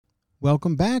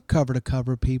Welcome back, Cover to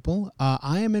Cover, people.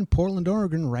 I am in Portland,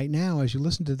 Oregon right now. As you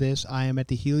listen to this, I am at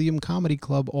the Helium Comedy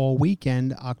Club all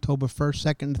weekend, October 1st,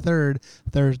 2nd, and 3rd,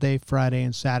 Thursday, Friday,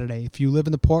 and Saturday. If you live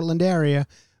in the Portland area,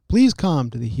 please come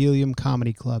to the Helium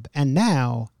Comedy Club. And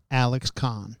now, Alex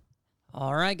Kahn.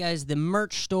 All right, guys, the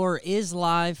merch store is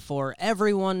live for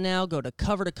everyone now. Go to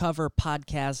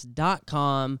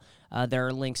covertocoverpodcast.com. There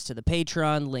are links to the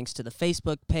Patreon, links to the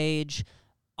Facebook page,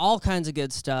 all kinds of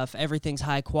good stuff. Everything's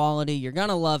high quality. You're going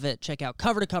to love it. Check out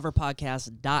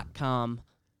covertocoverpodcast.com.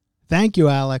 Thank you,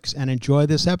 Alex, and enjoy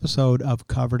this episode of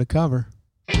Cover to Cover.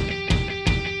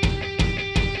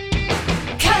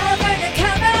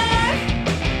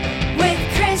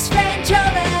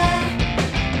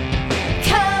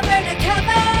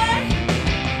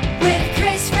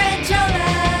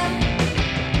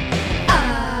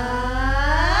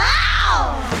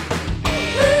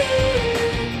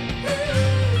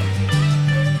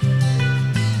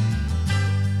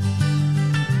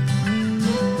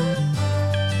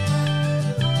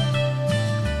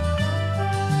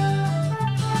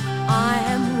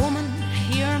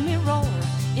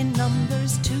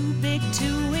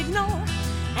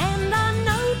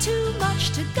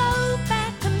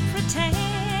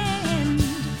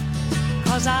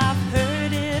 Cause I've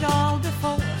heard it all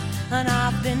before, and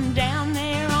I've been down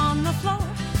there on the floor.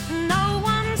 No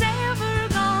one's ever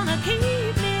gonna keep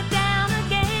me down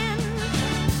again.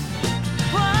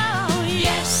 Well,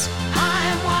 yes, I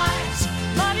am wise,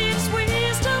 but it's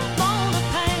wisdom for the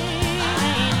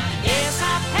pain. Yes,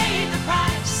 I paid the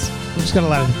price. I'm just gonna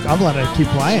let it keep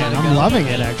playing. I'm loving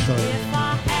it, actually.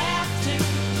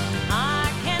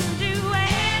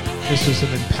 This is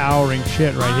some empowering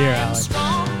shit right here, Alex.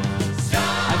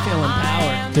 I feel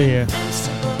empowered. Do you?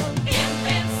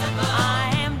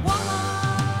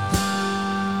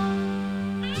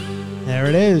 There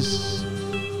it is.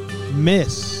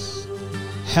 Miss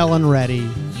Helen Reddy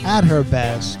at her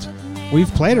best. We've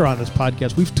played her on this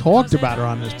podcast. We've talked about her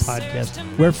on this podcast.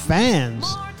 We're fans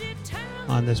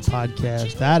on this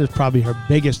podcast. That is probably her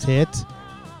biggest hit.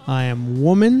 I Am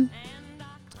Woman.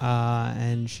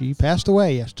 And she passed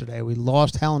away yesterday. We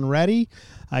lost Helen Reddy.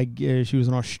 She was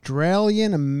an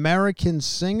Australian-American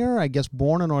singer, I guess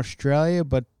born in Australia,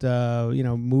 but,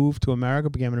 moved to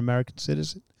America, became an American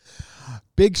citizen.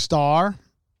 Big star.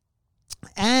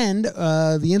 And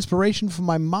the inspiration for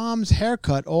my mom's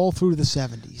haircut all through the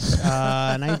 70s.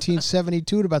 1972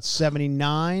 to about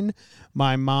 79,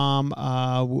 my mom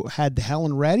had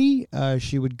Helen Reddy.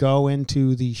 She would go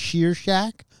into the Shear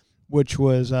Shack, which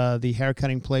was the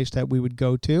haircutting place that we would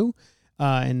go to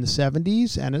in the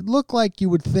 70s. And it looked like you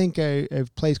would think a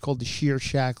place called the Shear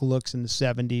Shack looks in the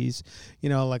 70s,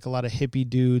 like a lot of hippie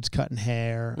dudes cutting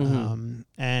hair. Mm-hmm.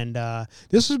 And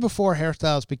this was before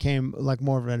hairstyles became like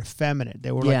more of an effeminate.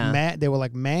 They were they were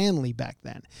like manly back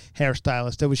then,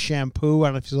 hairstylists. There was Shampoo. I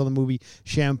don't know if you saw the movie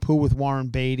Shampoo with Warren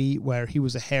Beatty, where he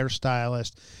was a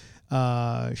hairstylist.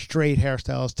 Straight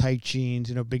hairstyles, tight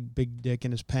jeans, big dick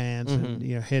in his pants, and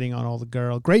hitting on all the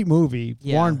girls. Great movie.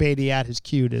 Yeah. Warren Beatty at his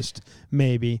cutest,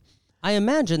 maybe. I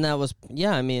imagine that was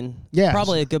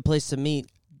probably a good place to meet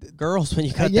girls when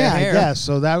you cut their hair. Yeah,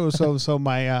 so that was so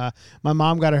my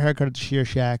mom got her haircut at the Shear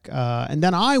Shack, and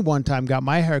then I one time got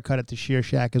my haircut at the Shear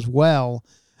Shack as well.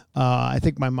 I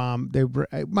think my mom,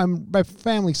 my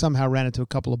family somehow ran into a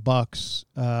couple of bucks,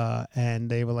 and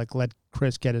they were like, let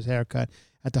Chris get his haircut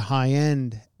at the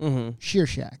high-end Shear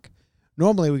Shack.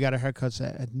 Normally, we got our haircuts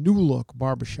at New Look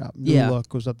Barbershop. New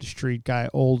Look was up the street.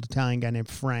 Old Italian guy named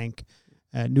Frank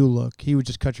at New Look. He would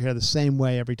just cut your hair the same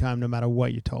way every time, no matter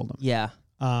what you told him. Yeah.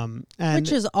 And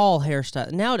which is all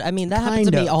hairstyle. Now, that happens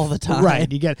to me all the time. Right.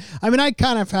 I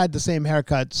kind of had the same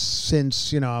haircut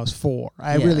since, I was 4.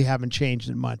 I really haven't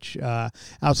changed it much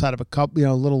outside of a couple,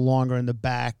 a little longer in the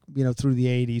back, through the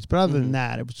 80s. But other than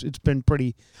that, it's been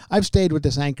pretty, I've stayed with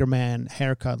this Anchorman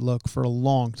haircut look for a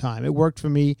long time. It worked for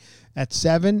me at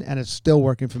 7, and it's still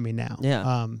working for me now.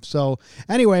 Yeah. So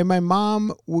anyway, my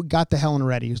mom got the Helen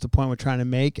Reddy is the point we're trying to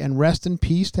make, and rest in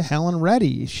peace to Helen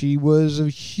Reddy. She was a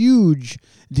huge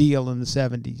deal in the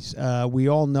 70s. We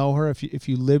all know her if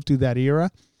you lived through that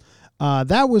era.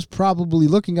 That was probably,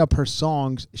 looking up her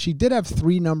songs, she did have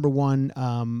 3 number 1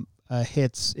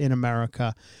 hits in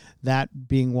America, that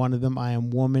being one of them, I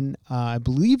Am Woman. I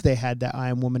believe they had that I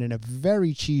Am Woman in a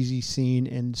very cheesy scene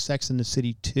in Sex and the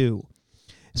City 2.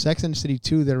 Sex and the City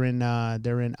 2, they're in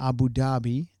Abu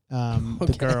Dhabi.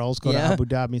 The girls go to Abu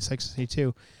Dhabi in Sex and the City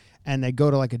 2, and they go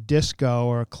to like a disco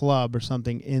or a club or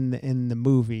something in the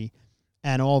movie.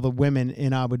 And all the women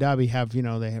in Abu Dhabi have,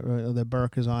 they have their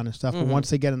burqas on and stuff. But once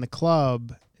they get in the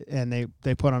club and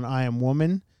they put on I Am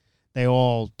Woman, they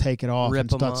all take it off Rip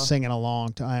and 'em start off. singing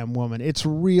along to I Am Woman. It's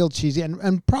real cheesy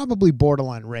and probably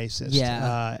borderline racist.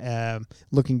 Yeah.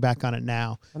 Looking back on it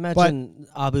now. Imagine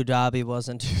Abu Dhabi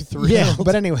wasn't too thrilled. Yeah,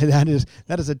 but anyway, that is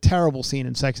a terrible scene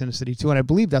in Sex and the City too, and I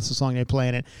believe that's the song they play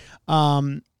in it.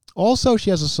 Also, she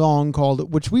has a song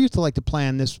called, which we used to like to play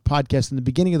on this podcast. In the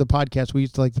beginning of the podcast, we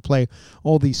used to like to play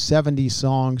all these 70s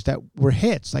songs that were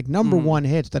hits, like number one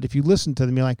hits, that if you listen to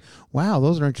them, you're like, wow,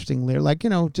 those are interesting lyrics.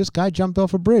 Like, this guy jumped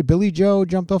off a bridge. Billy Joe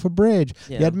jumped off a bridge.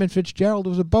 Yeah. The Edmund Fitzgerald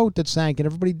was a boat that sank and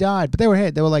everybody died. But they were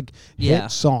hit. They were like hit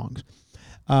songs.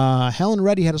 Helen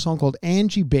Reddy had a song called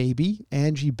Angie Baby,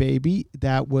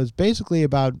 that was basically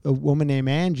about a woman named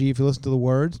Angie, if you listen to the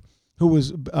words, who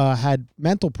was had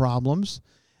mental problems.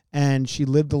 And she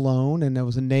lived alone, and there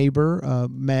was a neighbor, a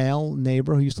male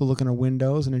neighbor, who used to look in her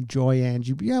windows and enjoy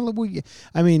Angie. But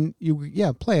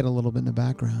play it a little bit in the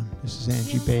background. This is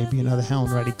Angie Baby, another Helen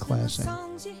Reddy classic.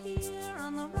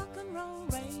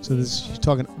 So she's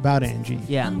talking about Angie.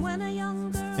 Yeah.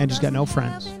 Angie's got no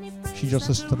friends. She just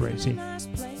listens to the radio. See,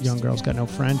 young girl's got no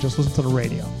friend, just listen to the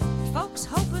radio.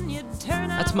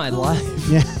 That's my life.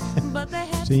 Yeah.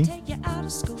 See?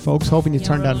 Folks hoping you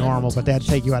turned out normal, but they had to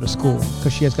take you out of school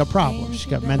because she has got problems. She's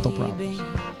got mental problems.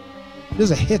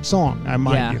 This is a hit song, I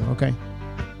mind you, okay?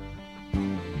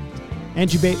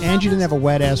 Angie didn't have a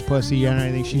wet-ass pussy or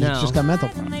anything. She just got mental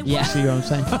problems. Yeah. See what I'm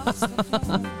saying?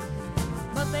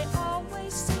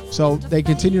 So they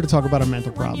continue to talk about her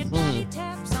mental problems.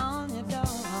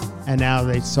 And now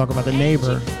they talk about the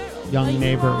neighbor, young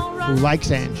neighbor, who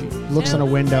likes Angie, looks in her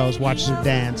windows, watches her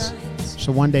dance.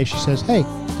 So one day she says, hey,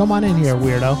 come on in here,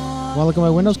 weirdo. Want to look at my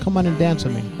windows? Come on and dance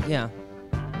with me. Yeah.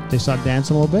 They start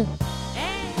dancing a little bit.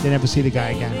 They never see the guy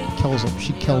again. He kills him.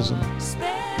 She kills him.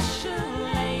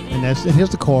 And here's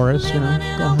the chorus, Go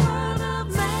ahead.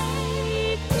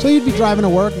 So you'd be driving to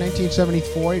work,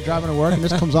 1974. You're driving to work, and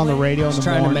this comes on the radio in the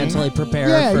morning. Trying to mentally prepare.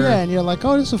 Yeah, and you're like,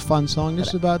 oh, this is a fun song. This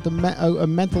is about a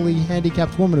mentally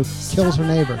handicapped woman who kills her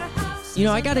neighbor.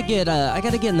 I gotta get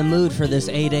in the mood for this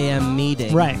 8 a.m.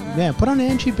 meeting. Right. Yeah. Put on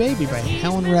Angie Baby by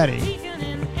Helen Reddy.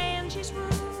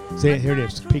 See, here it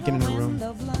is, peeking in the room.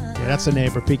 Yeah, that's the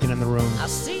neighbor peeking in the room.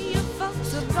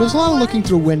 There's a lot of looking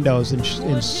through windows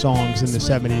in songs in the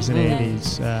 70s and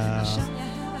 80s.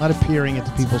 A lot of peering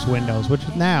into people's windows, which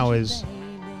now is,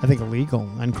 I think, illegal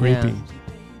and creepy. Yeah.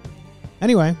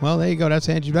 Anyway, well, there you go. That's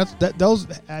Angie. Those.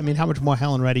 I mean, how much more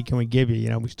Helen Reddy can we give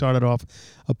you? We started off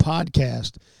a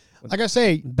podcast. Like I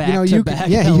say, you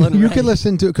can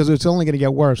listen to it because it's only going to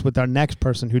get worse with our next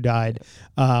person who died.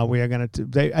 We are going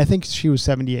to. I think she was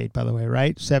 78, by the way,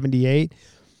 right? 78.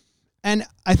 And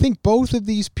I think both of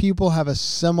these people have a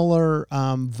similar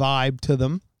vibe to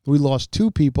them. We lost two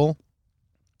people.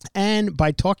 And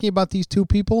by talking about these two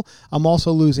people, I'm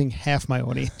also losing half my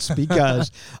audience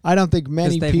because I don't think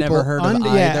many people never heard of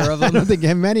either of them. I don't think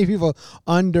many people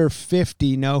under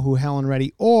 50 know who Helen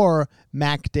Reddy or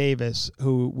Mac Davis,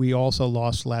 who we also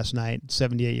lost last night,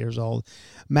 78 years old.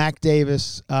 Mac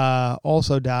Davis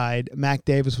also died. Mac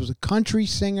Davis was a country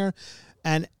singer,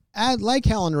 and like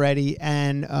Helen Reddy,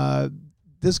 and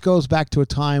this goes back to a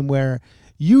time where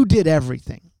you did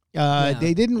everything.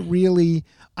 They didn't really.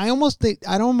 I almost think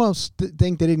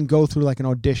they didn't go through like an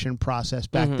audition process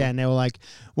back then. They were like,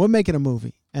 "We're making a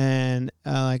movie," and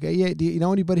do you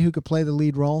know anybody who could play the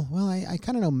lead role? Well, I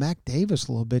kind of know Mac Davis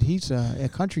a little bit. He's a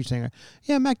country singer.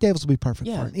 Yeah, Mac Davis will be perfect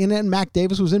for it. And then Mac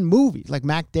Davis was in movies. Like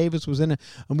Mac Davis was in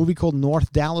a movie called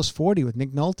North Dallas 40 with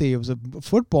Nick Nolte. It was a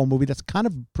football movie that's kind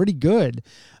of pretty good.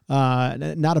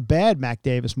 Not a bad Mac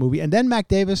Davis movie. And then Mac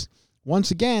Davis.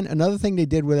 Once again, another thing they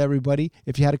did with everybody,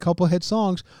 if you had a couple hit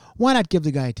songs, why not give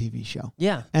the guy a TV show?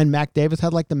 Yeah. And Mac Davis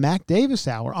had like the Mac Davis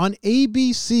Hour on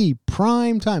ABC,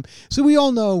 prime time. So we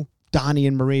all know Donnie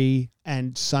and Marie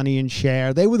and Sonny and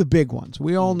Cher. They were the big ones.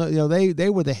 We all know, they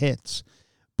were the hits.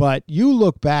 But you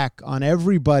look back on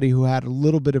everybody who had a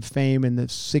little bit of fame in the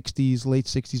 60s, late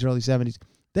 60s, early 70s,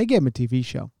 they gave him a TV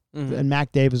show. And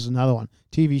Mac Davis is another one,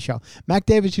 TV show. Mac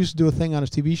Davis used to do a thing on his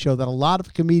TV show that a lot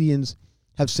of comedians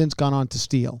have since gone on to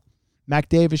steal. Mac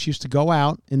Davis used to go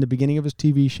out in the beginning of his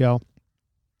TV show,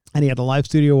 and he had a live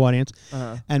studio audience,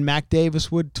 and Mac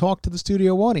Davis would talk to the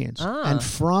studio audience. And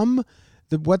from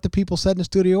what the people said in the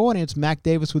studio audience, Mac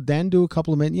Davis would then do a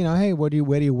couple of minutes, hey, where do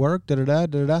you work,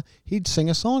 da-da-da. He'd sing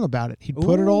a song about it. He'd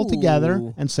put it all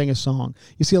together and sing a song.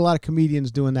 You see a lot of comedians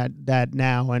doing that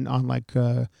now, and on like,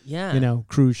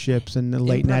 cruise ships and the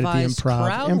late night at the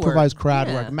Improv. Improvised crowd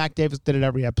work. Mac Davis did it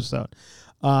every episode.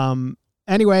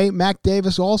 Anyway, Mac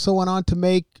Davis also went on to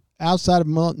make, outside of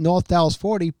North Dallas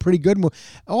 40, pretty good movie.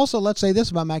 Also, let's say this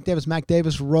about Mac Davis. Mac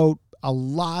Davis wrote a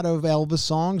lot of Elvis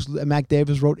songs. Mac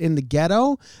Davis wrote "In the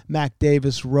Ghetto." Mac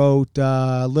Davis wrote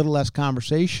 "Little Less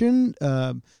Conversation."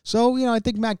 So I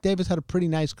think Mac Davis had a pretty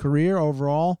nice career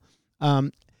overall.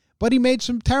 But he made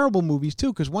some terrible movies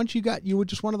too, because once you were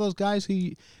just one of those guys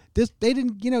who they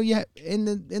didn't, in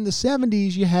the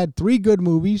 70s you had 3 good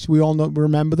movies. We all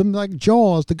remember them, like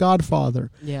Jaws, The Godfather,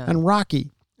 and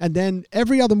Rocky. And then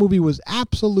every other movie was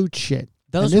absolute shit.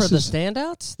 Those were the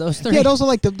standouts? Those 3? Yeah, those are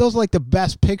like the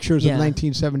best pictures of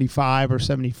 1975 or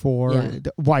 74. Yeah.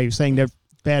 Why are you saying they're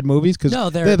bad movies? Because no,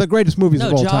 they're the greatest movies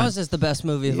of all time. Jaws is the best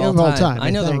movie of all time.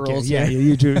 I know the rules. Yeah,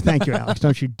 you do. Thank you, Alex.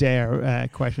 Don't you dare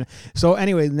question it. So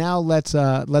anyway, now let's.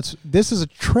 This is a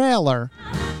trailer.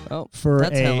 That's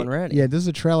Helen Reddy. Yeah, this is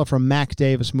a trailer for a Mac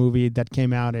Davis movie that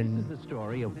came out in. This is the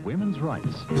story of women's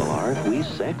rights. Well, aren't we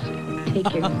sexy?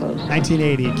 Take your clothes off.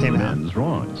 1980 it came out. Men's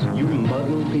wrongs. You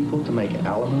muddle people to make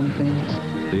alimony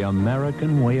payments? The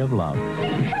American way of love.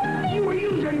 You were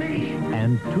using me!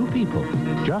 And 2 people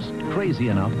just crazy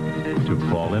enough to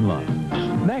fall in love.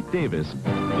 Mac Davis.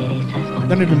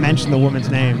 Don't even mention the woman's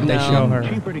name. They show her.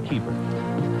 Cheaper to keep her.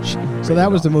 So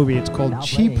that was the movie. It's called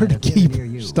Cheaper to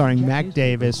Keep, starring Mac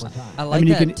Davis. I like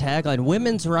that tagline: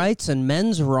 women's rights and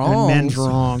men's wrongs. And men's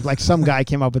wrongs. Like some guy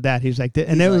came up with that. He's like,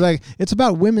 and it was like, it's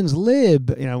about women's lib.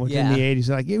 In the 80s.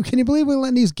 Like, can you believe we're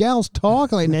letting these gals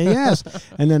talk? Like, yes.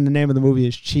 And then the name of the movie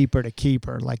is Cheaper to Keep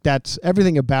Her. Like, that's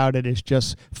everything about it is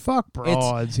just fuck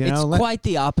broads. It's quite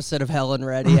the opposite of Helen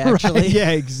Reddy, actually. Right, yeah,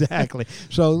 exactly.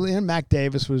 So Mac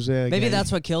Davis was maybe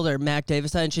that's what killed her. Mac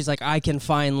Davis, and she's like, I can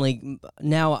finally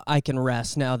now. I can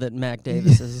rest now that Mac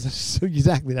Davis is. So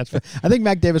exactly, that's. I think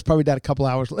Mac Davis probably died a couple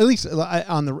hours, at least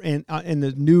on the in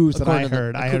the news that I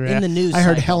heard. In the news, I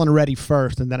heard Helen Reddy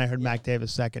first, and then I heard Mac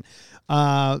Davis second.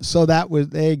 So that was,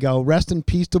 there you go. Rest in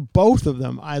peace to both of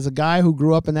them. As a guy who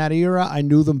grew up in that era, I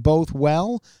knew them both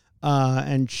well.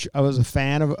 And I was a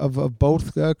fan of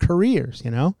both careers,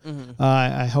 Mm-hmm.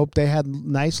 I hope they had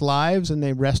nice lives and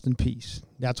they rest in peace.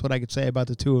 That's what I could say about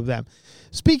the 2 of them.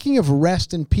 Speaking of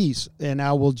rest in peace, and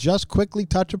I will just quickly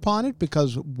touch upon it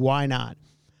because why not?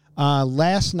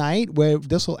 Last night,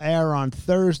 this will air on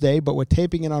Thursday, but we're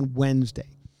taping it on Wednesday.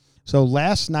 So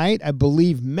last night, I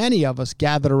believe many of us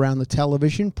gathered around the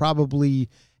television, probably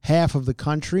half of the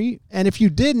country, and if you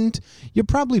didn't, you're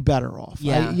probably better off.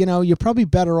 Yeah. You're probably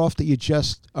better off that you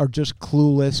are just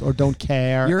clueless or don't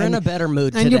care. You're in a better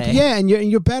mood today. And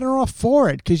you're better off for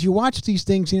it because you watch these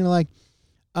things, and you're like,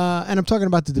 and I'm talking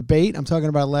about the debate. I'm talking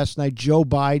about last night, Joe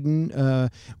Biden,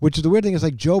 which is the weird thing is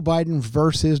like Joe Biden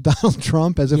versus Donald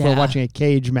Trump, as if we're watching a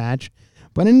cage match,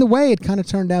 but in the way, it kind of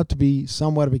turned out to be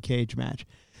somewhat of a cage match.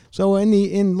 So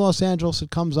in Los Angeles, it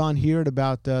comes on here at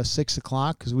about 6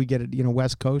 o'clock because we get it,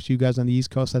 West Coast. You guys on the East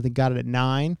Coast, I think, got it at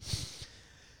 9.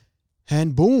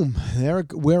 And boom,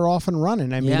 we're off and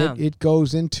running. I mean, it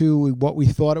goes into what we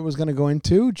thought it was going to go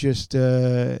into.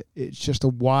 It's just a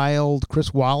wild.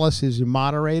 Chris Wallace is your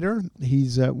moderator.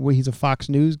 He's a Fox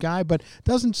News guy, but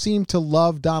doesn't seem to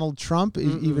love Donald Trump,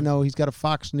 even though he's got a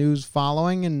Fox News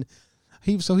following, and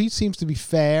he seems to be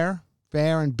fair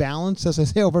and balanced, as I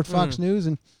say, over at Fox News,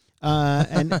 and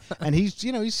he's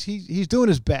he's doing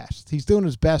his best. He's doing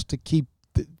his best to keep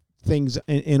things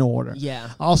in order.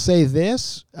 Yeah. I'll say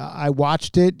this. I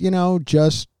watched it,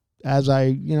 just as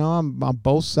I'm on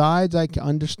both sides. I can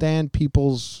understand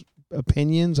people's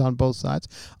opinions on both sides.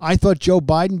 I thought Joe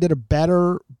Biden did a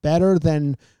better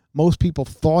than most people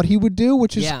thought he would do,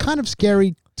 which is kind of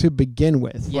scary to begin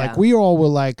with. Yeah. Like we all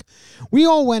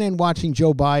went in watching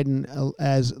Joe Biden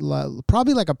as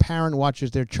probably like a parent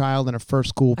watches their child in a first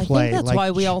school play. I think that's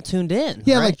why we all tuned in.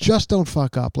 Yeah, right? like just don't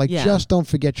fuck up. Like just don't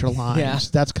forget your lines. Yeah.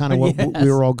 That's kind of what we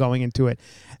were all going into it.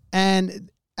 And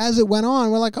as it went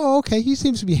on, we're like, oh, okay, he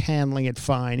seems to be handling it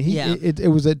fine.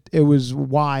 It was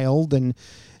wild, and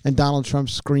Donald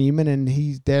Trump's screaming,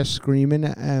 and they're screaming,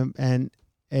 and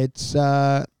it's.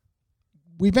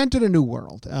 We've entered a new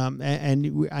world,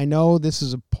 and I know this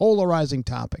is a polarizing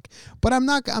topic, but I've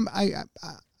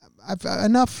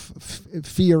enough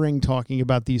fearing talking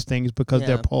about these things because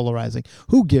they're polarizing.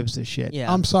 Who gives a shit?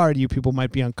 Yeah. I'm sorry to you people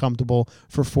might be uncomfortable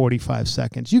for 45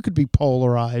 seconds. You could be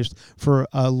polarized for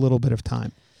a little bit of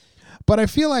time. But I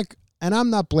feel like, and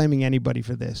I'm not blaming anybody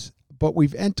for this, but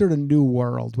we've entered a new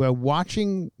world where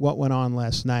watching what went on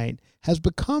last night has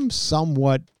become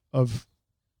somewhat of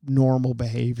normal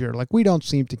behavior. Like we don't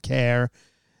seem to care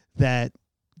that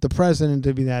the president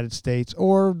of the United States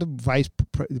or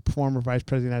the former vice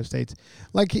president of the United States,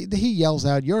 like he yells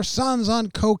out, "Your son's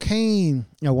on cocaine"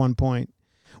 at one point.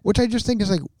 which I just think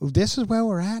is like, this is where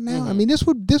we're at now. I mean, this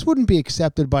wouldn't be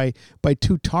accepted by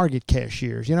 2 Target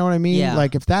cashiers. You know what I mean? Yeah.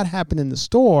 Like if that happened in the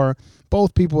store,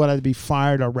 both people would either be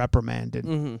fired or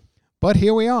reprimanded. But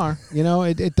here we are. You know,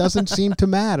 it doesn't seem to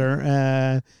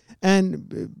matter.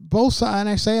 And both sides, and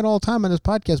I say it all the time on this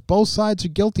podcast, both sides are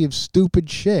guilty of stupid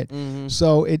shit.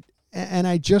 So and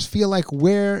I just feel like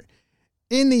we're,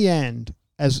 in the end,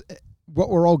 as what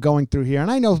we're all going through here,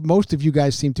 and I know most of you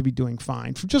guys seem to be doing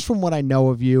fine, just from what I know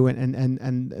of you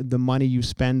and the money you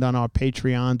spend on our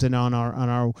Patreons and on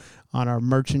our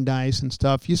merchandise and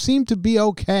stuff. You seem to be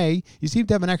okay. You seem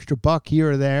to have an extra buck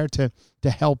here or there to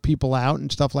help people out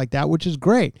and stuff like that, which is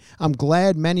great. I'm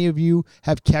glad many of you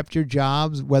have kept your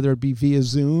jobs, whether it be via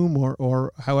Zoom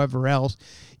or however else.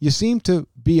 You seem to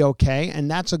be okay, and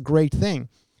that's a great thing.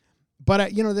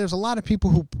 But, there's a lot of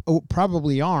people who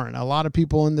probably aren't. A lot of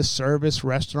people in the service,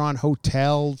 restaurant,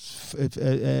 hotels,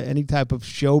 any type of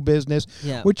show business.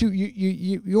 Yeah. Which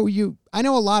you I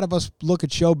know a lot of us look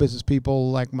at show business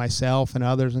people like myself and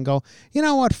others and go, you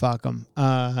know what, fuck them.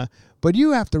 But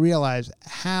you have to realize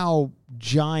how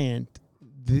giant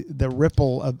the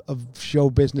ripple of show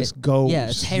business goes. Yeah,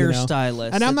 it's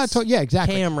hairstylists. And I'm not talking,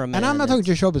 exactly. Cameramen. And I'm not talking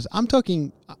just show business. I'm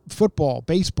talking football,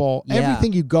 baseball,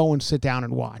 everything you go and sit down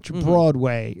and watch.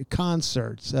 Broadway,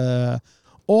 concerts,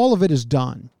 all of it is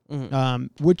done.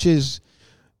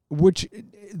 Which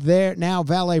there now,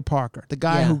 Valet Parker,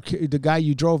 the guy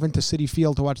you drove into Citi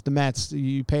Field to watch the Mets.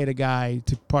 You paid a guy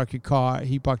to park your car.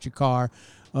 He parked your car.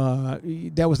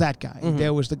 There was that guy.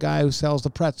 There was the guy who sells the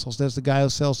pretzels. There's the guy who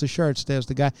sells the shirts. There's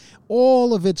the guy.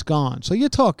 All of it's gone. So you're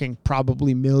talking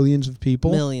probably millions of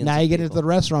people. Now you get into the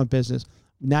restaurant business.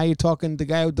 Now you're talking the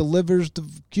guy who delivers the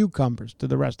cucumbers to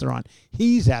the restaurant.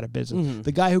 He's out of business.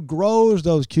 The guy who grows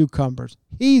those cucumbers,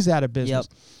 he's out of business.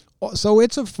 So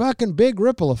it's a fucking big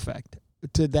ripple effect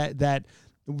to that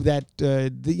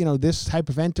this type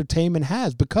of entertainment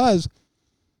has, because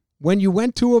when you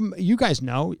went to you guys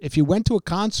know, if you went to a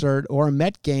concert or a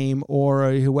Met game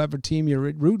or whoever team you're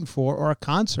rooting for, or a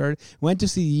concert, went to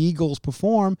see the Eagles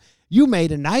perform, you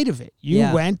made a night of it.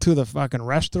 You went to the fucking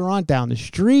restaurant down the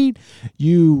street.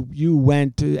 You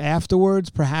went to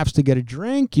afterwards, perhaps to get a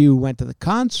drink. You went to the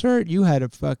concert. You had a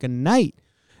fucking night.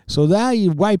 So now you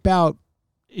wipe out.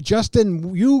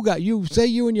 Justin, you say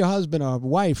you and your husband or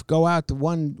wife go out to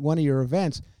one of your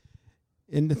events,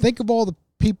 and think of all the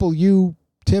people you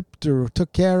tipped or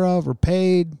took care of or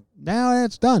paid. Now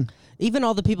that's done. Even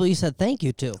all the people you said thank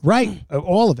you to. Right.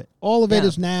 All of it. All of it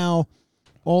is now,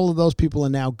 all of those people are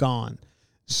now gone.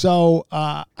 So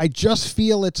I just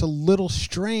feel it's a little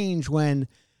strange when,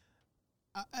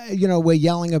 we're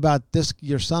yelling about this,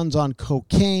 your son's on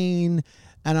cocaine.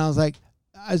 And I was like,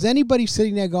 is anybody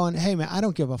sitting there going, hey, man, I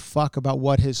don't give a fuck about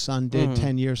what his son did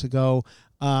 10 years ago.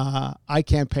 I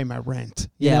can't pay my rent.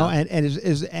 You know,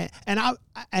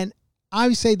 and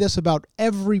I say this about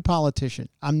every politician.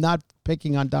 I'm not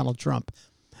picking on Donald Trump.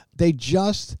 They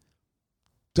just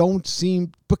don't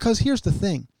seem, because here's the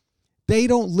thing. They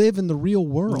don't live in the real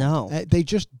world. No. They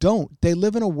just don't. They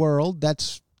live in a world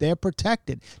they're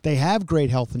protected. They have great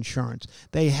health insurance.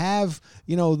 They have,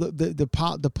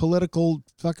 the political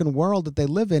fucking world that they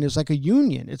live in is like a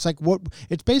union. It's like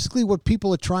it's basically what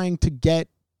people are trying to get,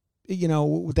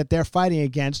 that they're fighting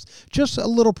against, just a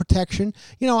little protection.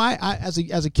 I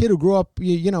as a kid who grew up,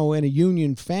 in a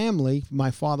union family,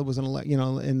 my father was in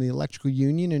the electrical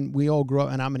union, and we all grew up,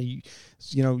 and I'm in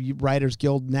a, Writers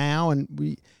Guild now,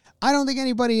 and I don't think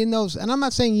anybody in those, and I'm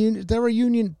not saying there are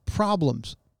union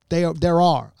problems. There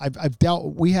are.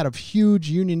 We had a huge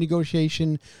union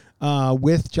negotiation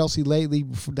with Chelsea lately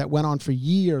that went on for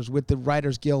years with the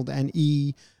Writers Guild and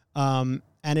and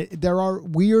there are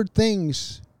weird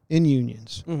things in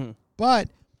unions. But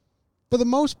for the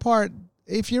most part,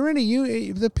 if you're in a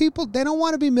union, the people, they don't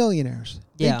want to be millionaires.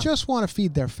 They just want to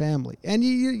feed their family.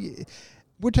 And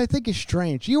which I think is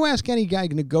strange. You ask any guy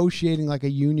negotiating like a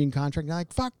union contract, they're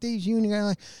like, fuck these union guys.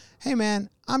 Like, hey,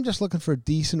 man, I'm just looking for a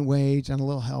decent wage and a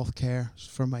little health care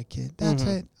for my kid. That's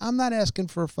it. I'm not asking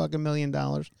for a fucking $1 million.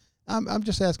 I'm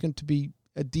just asking to be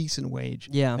a decent wage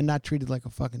and not treated like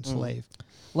a fucking slave.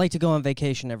 Like to go on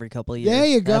vacation every couple of years. There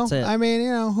you go. That's it. I mean,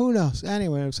 who knows?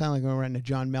 Anyway, it sounds like we're writing a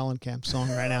John Mellencamp song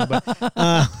right now. But,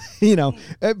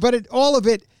 but all of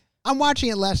it, I'm watching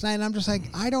it last night, and I'm just like,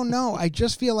 I don't know. I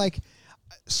just feel like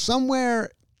somewhere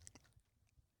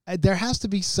there has to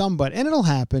be somebody, and it'll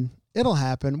happen. It'll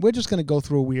happen. We're just going to go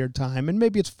through a weird time, and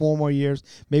maybe it's 4 more years,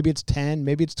 maybe it's 10,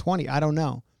 maybe it's 20. I don't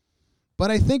know.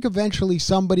 But I think eventually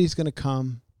somebody's going to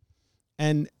come,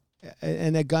 and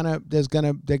they're gonna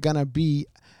be,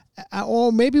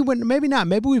 or maybe not.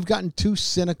 Maybe we've gotten too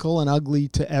cynical and ugly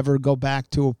to ever go back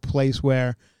to a place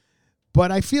where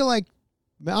But I feel like,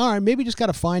 all right, maybe you just got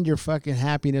to find your fucking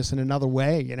happiness in another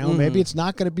way. You know, maybe it's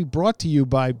not going to be brought to you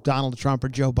by Donald Trump or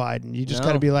Joe Biden. You just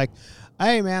got to be like,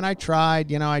 hey, man, I tried.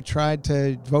 You know, I tried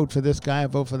to vote for this guy,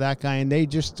 vote for that guy, and they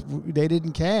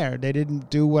didn't care. They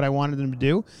didn't do what I wanted them to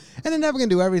do, and they're never going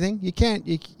to do everything. You can't.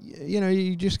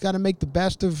 You just got to make the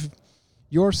best of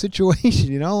your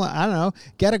situation. You know, I don't know.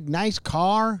 Get a nice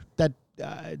car that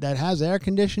has air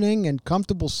conditioning and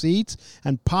comfortable seats,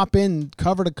 and pop in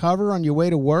cover to cover on your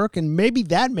way to work, and maybe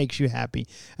that makes you happy.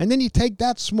 And then you take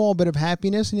that small bit of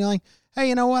happiness and you're like, hey,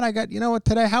 you know what?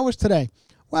 Today, how was today?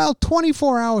 Well, 22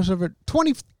 hours of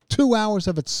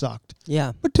it sucked.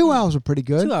 Yeah. But 2 hours were pretty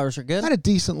good. 2 hours are good. I had a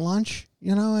decent lunch,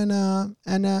 you know, and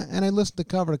I listened to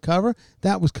cover to cover.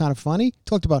 That was kind of funny.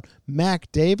 Talked about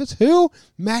Mac Davis. Who?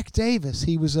 Mac Davis.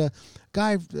 He was a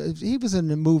guy, he was in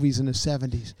the movies in the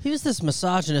 70s. He was this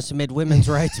misogynist who made women's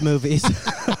rights movies.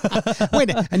 Wait,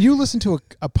 and you listen to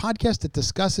a podcast that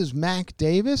discusses Mac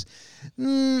Davis?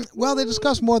 Well, they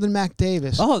discuss more than Mac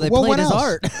Davis. Oh, they played his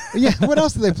art. Yeah, what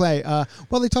else did they play?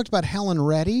 Well, they talked about Helen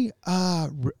Reddy.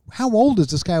 How old is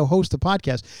this guy who hosts the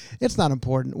podcast? It's not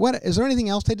important. What is there anything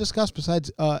else they discuss besides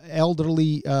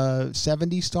elderly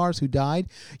 70s stars who died?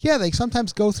 Yeah, they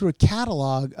sometimes go through a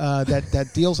catalog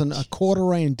that deals in a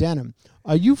corduroy and denim.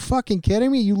 Are you fucking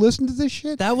kidding me? You listen to this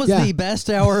shit? That was the best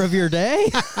hour of your day?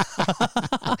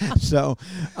 So,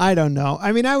 I don't know.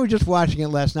 I mean, I was just watching it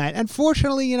last night. And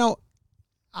fortunately, you know,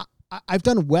 I've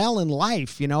done well in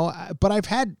life, you know, but I've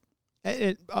had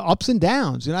ups and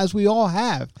downs, you know, as we all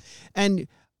have. And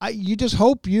you just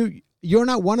hope you're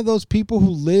not one of those people who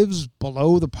lives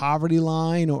below the poverty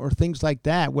line or things like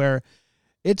that, where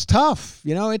it's tough.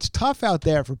 You know, it's tough out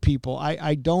there for people.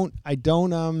 I don't,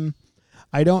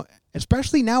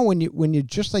 especially now when you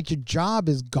just like your job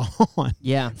is gone.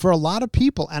 Yeah. For a lot of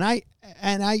people. And I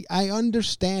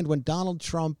understand when Donald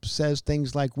Trump says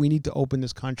things like, we need to open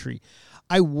this country.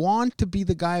 I want to be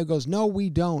the guy who goes, no, we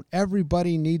don't.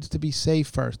 Everybody needs to be safe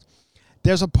first.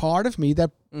 There's a part of me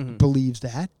that believes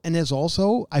that. And there's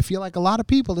also, I feel like a lot of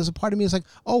people, there's a part of me that's like,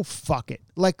 oh, fuck it.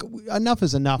 Like, enough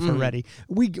is enough already.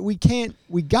 We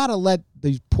got to let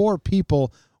these poor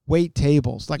people wait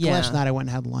tables. Like last night I went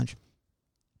and had lunch.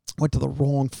 Went to the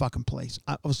wrong fucking place.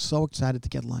 I was so excited to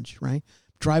get lunch, right?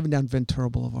 Driving down Ventura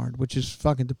Boulevard, which is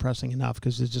fucking depressing enough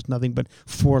because there's just nothing but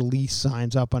for lease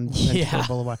signs up on Ventura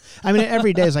Boulevard. I mean,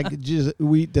 every day is like,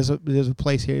 there's a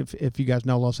place here, if you guys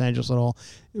know Los Angeles at all,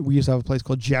 we used to have a place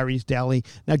called Jerry's Deli.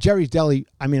 Now, Jerry's Deli,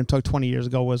 I mean, I'm talking 20 years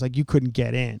ago, was like you couldn't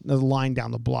get in. There's a line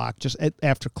down the block, just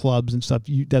after clubs and stuff,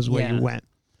 that's where you went.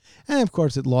 And, of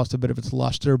course, it lost a bit of its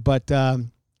luster, but, and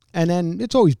then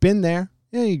it's always been there.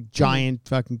 Giant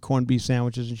fucking corned beef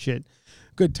sandwiches and shit.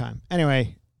 Good time.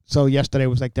 Anyway, so yesterday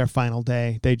was like their final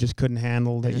day. They just couldn't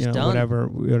handle that,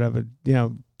 whatever,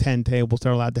 10 tables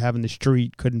they're allowed to have in the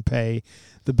street couldn't pay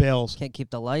the bills. Can't keep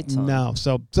the lights on. No.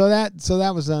 So that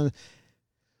was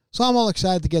so I'm all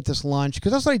excited to get this lunch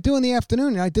because that's what I do in the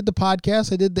afternoon. I did the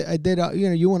podcast. I did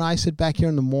you and I sit back here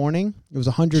in the morning. It was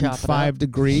 105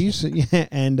 degrees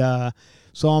and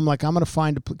so I'm like, I'm going to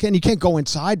find and you can't go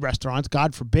inside restaurants.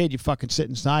 God forbid you fucking sit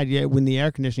inside. Yeah, when the air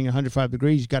conditioning 105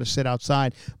 degrees, you got to sit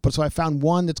outside. But so I found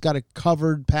one that's got a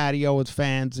covered patio with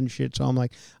fans and shit. So I'm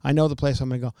like, I know the place I'm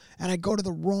going to go. And I go to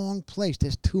the wrong place.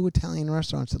 There's 2 Italian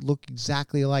restaurants that look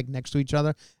exactly alike next to each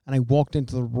other. And I walked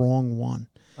into the wrong one.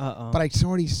 But I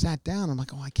already sat down. I'm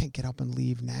like, oh, I can't get up and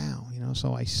leave now. You know,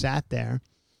 so I sat there.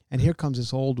 And here comes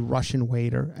this old Russian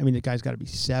waiter. I mean, the guy's got to be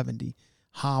 70.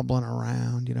 Hobbling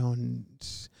around, and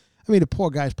I mean, the poor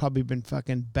guy's probably been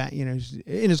fucking in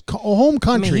his home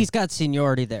country. I mean, he's got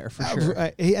seniority there for sure. I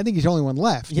think he's the only one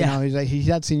left. Yeah. He's like, he's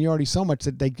had seniority so much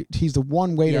that he's the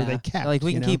one waiter they kept. Like,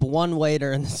 we can keep one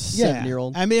waiter and this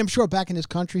 7-year-old. I mean, I'm sure back in his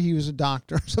country he was a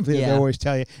doctor or something. They always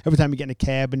tell you every time you get in a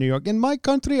cab in New York. In my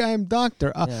country, I am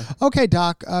doctor. Okay,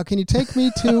 doc, can you take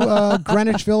me to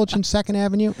Greenwich Village and 2nd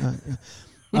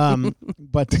Avenue?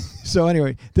 But so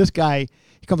anyway, this guy.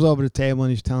 He comes over to the table and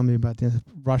he's telling me about the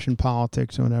Russian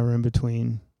politics or whatever in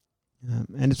between.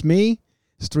 And it's me.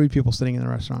 It's 3 people sitting in the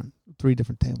restaurant, 3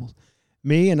 different tables.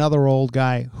 Me, another old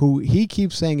guy who he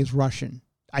keeps saying is Russian.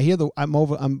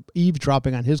 I'm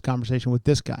eavesdropping on his conversation with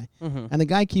this guy. And the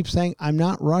guy keeps saying, I'm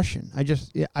not Russian.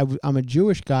 I'm a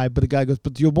Jewish guy, but the guy goes,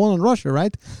 but you're born in Russia,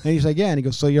 right? And he's like, yeah. And he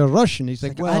goes, so you're Russian. He's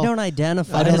like, well, I don't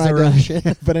identify as a Russian.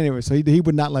 But anyway, so he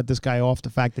would not let this guy off the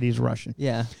fact that he's Russian.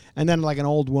 Yeah. And then like an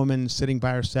old woman sitting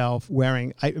by herself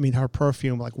wearing, her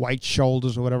perfume, like white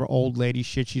shoulders or whatever old lady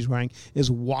shit she's wearing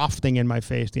is wafting in my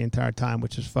face the entire time,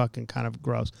 which is fucking kind of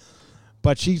gross.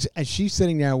 But she's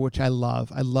sitting there, which I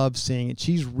love. I love seeing it.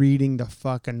 She's reading the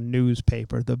fucking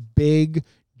newspaper, the big,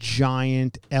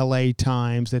 giant LA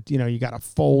Times that, you got to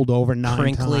fold over 9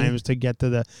 Crinkly. times to get to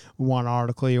the one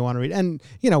article you want to read. And,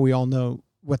 we all know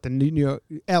what the New York,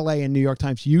 LA and New York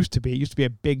Times used to be. It used to be a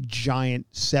big,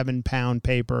 giant 7-pound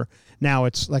paper. Now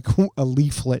it's like a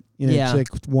leaflet. It's like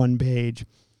 1 page.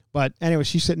 But anyway,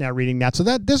 she's sitting there reading that. So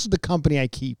this is the company I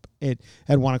keep at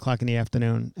 1 o'clock in the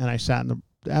afternoon. And I sat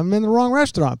I'm in the wrong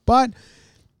restaurant. But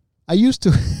I used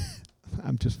to...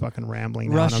 I'm just fucking rambling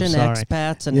now. Russian and I'm sorry.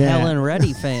 expats and Helen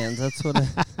Reddy fans. That's what.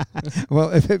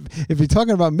 Well, if you're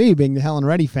talking about me being the Helen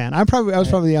Reddy fan, I was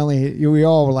probably the only. We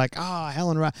all were like,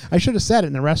 Helen Reddy. I should have said it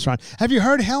in the restaurant. Have you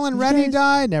heard Helen Reddy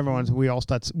died? And we all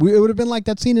start. It would have been like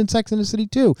that scene in Sex and the City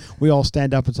too. We all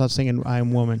stand up and start singing "I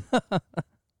Am Woman."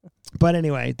 But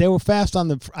anyway, they were fast on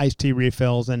the iced tea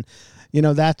refills, and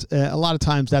that's a lot of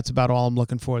times that's about all I'm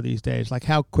looking for these days. Like,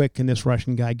 how quick can this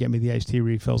Russian guy get me the iced tea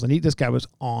refills? And this guy was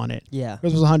on it. Yeah. It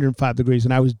was 105 degrees,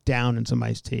 and I was down in some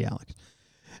iced tea, Alex.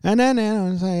 And then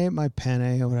I ate my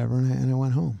penne or whatever, and I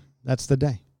went home. That's the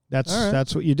day.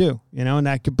 That's what you do,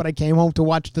 but I came home to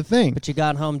watch the thing. But you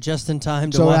got home just in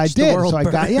time to so watch I did. the world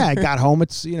burn. I got home.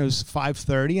 It's it was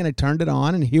 5:30, and I turned it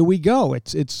on, and here we go.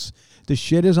 It's the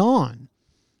shit is on.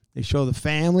 They show the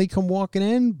family come walking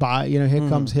in.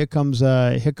 Here comes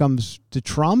the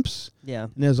Trumps. Yeah,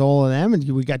 and there's all of them, and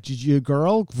we got your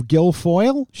girl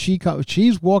Guilfoyle.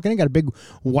 She's walking in, got a big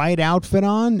white outfit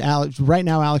on. Alex, right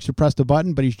now, Alex should press the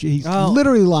button, but he's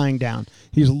literally lying down.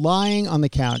 He's lying on the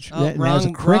couch. Wrong,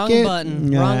 a cricket. Wrong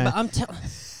button. I'm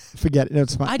Forget it.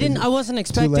 It's fine. I wasn't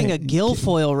expecting a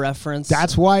Guilfoyle reference.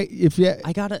 That's why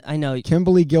I got it. I know.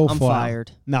 Kimberly Guilfoyle. I'm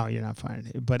fired. No, you're not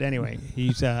fired. But anyway,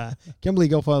 he's Kimberly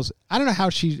Guilfoyle's. I don't know how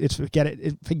forget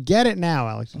it. Forget it now,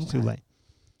 Alex. It's too late.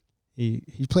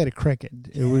 He played a cricket.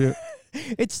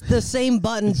 It's the same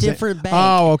button, different bank.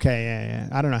 Oh, okay, yeah.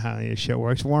 I don't know how any of this shit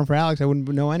works. If it weren't for Alex, I wouldn't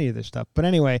know any of this stuff. But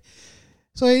anyway.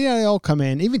 So they all come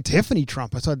in. Even Tiffany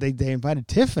Trump. I thought they invited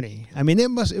Tiffany. I mean,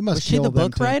 it must. Was she the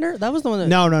book writer? That was the one. That...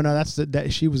 No. That's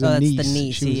she was a niece. That's the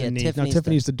niece. She was a niece.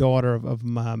 Tiffany's the daughter of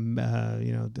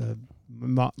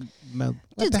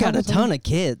It's got a ton of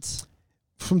kids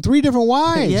from 3 different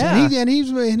wives. Yeah, and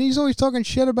he's always talking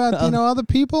shit about other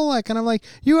people. Like, and I'm like,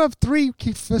 you have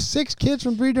 6 kids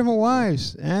from 3 different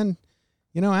wives, and.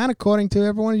 And according to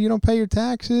everyone, you don't pay your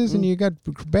taxes, and you got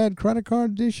bad credit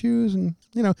card issues, and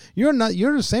you're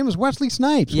the same as Wesley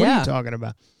Snipes. Yeah. What are you talking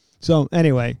about? So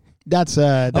anyway, that's.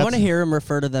 I want to hear him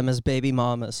refer to them as baby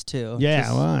mamas too. Yeah,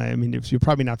 well, I mean, if you're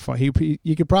probably not far, you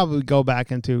could probably go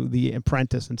back into The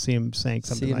Apprentice and see him saying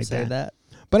something like that.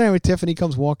 But anyway, Tiffany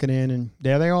comes walking in, and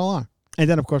there they all are. And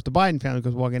then, of course, the Biden family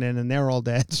goes walking in, and they're all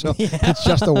dead. So it's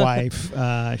just the wife.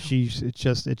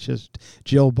 It's just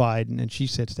Jill Biden, and she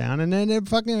sits down, and then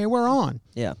we're on.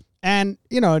 Yeah. And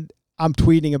I'm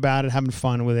tweeting about it, having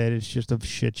fun with it. It's just a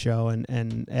shit show,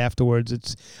 and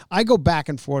afterwards, I go back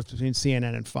and forth between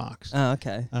CNN and Fox. Oh,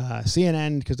 okay.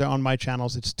 CNN, because they're on my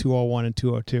channels, it's 201 and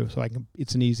 202, so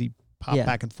it's an easy pop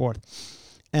back and forth.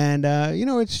 And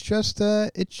it's just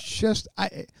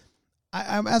I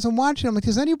as I'm watching, I'm like,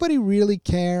 does anybody really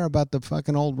care about the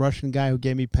fucking old Russian guy who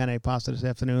gave me penne pasta this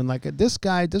afternoon? Like, this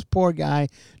poor guy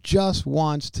just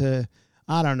wants to,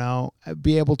 I don't know,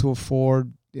 be able to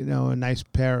afford, a nice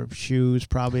pair of shoes,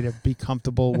 probably to be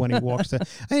comfortable when he walks to.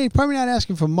 He's probably not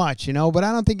asking for much, but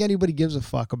I don't think anybody gives a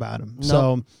fuck about him. No.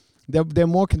 So they're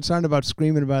more concerned about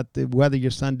screaming about whether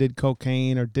your son did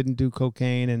cocaine or didn't do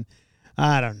cocaine, and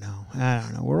I don't know.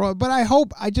 But I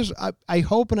hope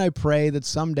and I pray that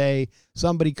someday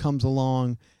somebody comes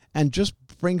along and just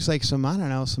brings like some, I don't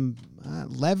know, some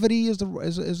levity is the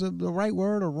right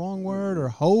word or wrong word, or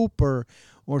hope or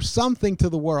something to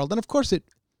the world. And of course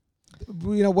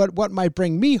what might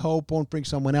bring me hope won't bring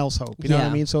someone else hope. You know what I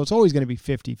mean? So it's always going to be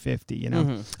 50-50,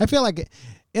 Mm-hmm. I feel like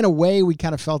in a way we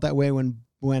kind of felt that way when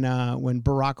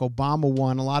Barack Obama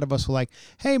won. A lot of us were like,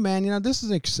 hey man, this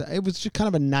is it was just kind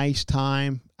of a nice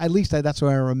time. At least that's the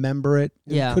way I remember it.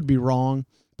 It could be wrong.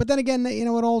 But then again,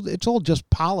 it's all just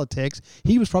politics.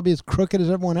 He was probably as crooked as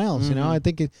everyone else. Mm-hmm. I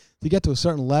think to get to a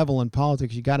certain level in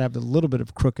politics, you got to have a little bit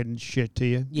of crooked and shit to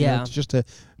you. Yeah. Just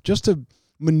to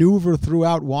maneuver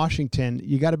throughout Washington,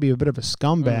 you got to be a bit of a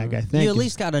scumbag, I think. You at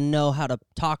least got to know how to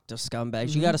talk to scumbags.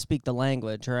 Mm-hmm. You got to speak the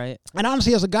language, right? And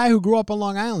honestly, as a guy who grew up on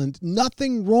Long Island,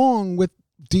 nothing wrong with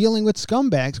dealing with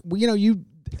scumbags.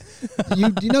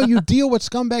 You deal with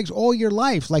scumbags all your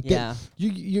life. Like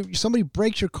somebody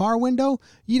breaks your car window,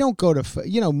 you don't go to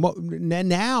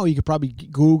now you could probably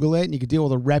Google it and you could deal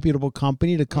with a reputable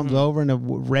company that comes over in a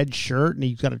red shirt and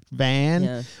he's got a van.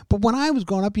 Yeah. But when I was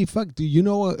growing up, do you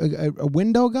know a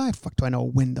window guy? Fuck, do I know a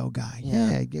window guy?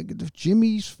 Yeah,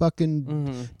 Jimmy's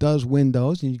fucking does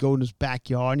windows, and you go in his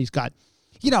backyard and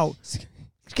you know, he's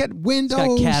got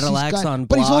windows. He's got Cadillacs on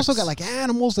but he's also blocks. got like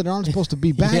animals that aren't supposed to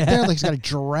be back there. Like he's got a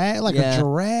giraffe, a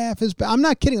giraffe. I'm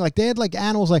not kidding. Like they had like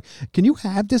animals. Like, can you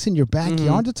have this in your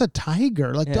backyard? It's a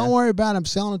tiger. Like, don't worry about it. I'm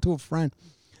selling it to a friend.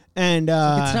 And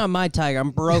it's not my tiger.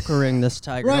 I'm brokering this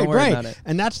tiger. Right, Don't worry about it.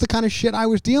 And that's the kind of shit I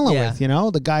was dealing with. You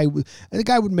know, the guy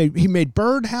made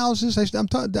bird houses. I'm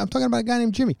talking about a guy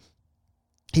named Jimmy.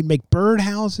 He'd make bird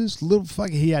houses.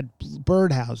 He had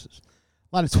bird houses.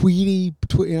 A lot of Tweety,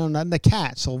 not the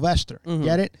cat, Sylvester.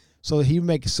 Get it? So he'd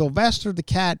make Sylvester the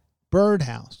cat bird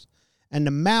house, and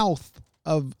the mouth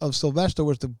of Sylvester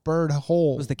was the bird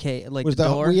hole. Was the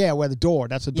door? Yeah, where the door.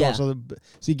 That's the door. Yeah. So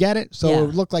you get it? So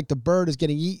it looked like the bird is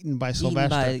getting eaten by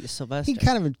Sylvester. He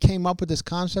kind of came up with this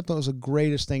concept that was the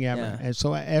greatest thing ever. Yeah. And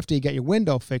so after you get your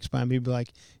window fixed by him, he'd be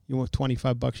like, you want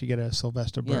 $25, you get a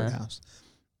Sylvester birdhouse.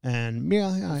 And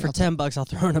for $10, I'll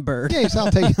throw in a bird. Yeah, so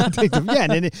I'll take them. Yeah,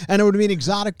 and it would be an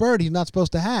exotic bird he's not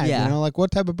supposed to have. Yeah. You know, like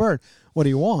what type of bird? What do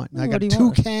you want? I got a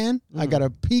toucan. I got a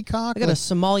peacock. I got a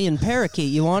Somalian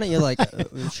parakeet. You want it? You're like,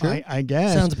 sure. I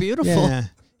guess. Sounds beautiful. Yeah.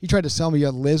 He tried to sell me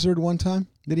a lizard one time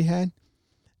that he had,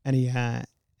 and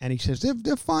he says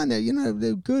they're fine.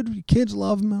 They're good. Kids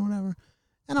love them or whatever.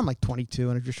 And I'm like 22,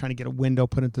 and I'm just trying to get a window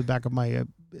put into the back of my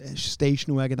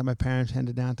station wagon that my parents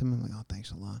handed down to me. I'm like, oh,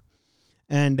 thanks a lot.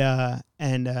 And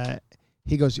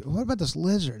he goes, what about this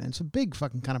lizard? And it's a big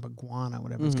fucking kind of iguana,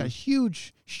 whatever. It's got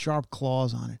huge, sharp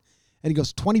claws on it. And he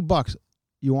goes, $20.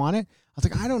 You want it? I was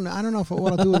like, I don't know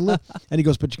what I'll do with a lizard. And he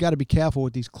goes, but you got to be careful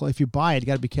with these claws. If you buy it, you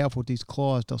got to be careful with these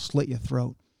claws. They'll slit your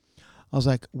throat. I was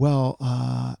like, well,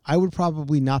 I would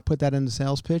probably not put that in the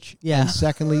sales pitch. Yeah. And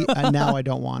secondly, now I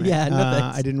don't want it. Yeah, no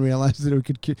thanks. I didn't realize that it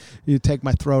could take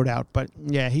my throat out. But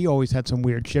yeah, he always had some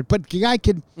weird shit. But the guy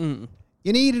could.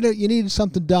 You needed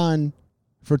something done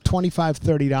for $25,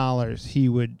 $30. He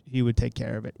would take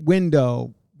care of it.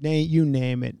 Window, you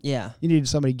name it. Yeah. You needed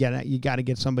somebody you got to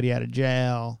get somebody out of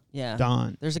jail. Yeah.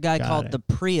 Done. There's a guy called the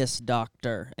Prius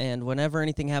Doctor, and whenever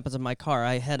anything happens in my car,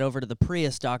 I head over to the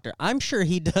Prius Doctor. I'm sure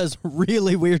he does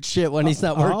really weird shit when he's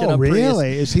not working on Prius. Oh,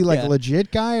 really? Is he like a legit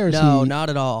guy or is No, he... not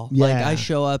at all. Yeah. Like I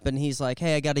show up and he's like,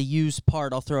 "Hey, I got a used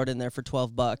part. I'll throw it in there for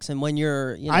 $12." And when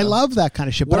you're, I love that kind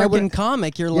of shit. But working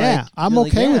comic, you're like, yeah, I'm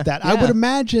okay with that. Yeah. I would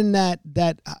imagine that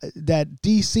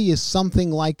DC is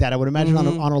something like that. I would imagine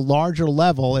on a larger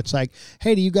level, it's like,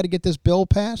 hey, do you got to get this bill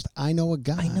passed? I know a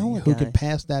guy who could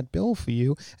pass that bill for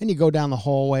you. And you go down the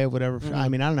hallway or whatever. I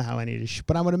mean, I don't know how any of this shit,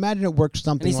 but I would imagine it works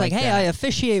something and he's like hey, that. I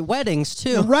officiate weddings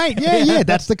too. Right, yeah.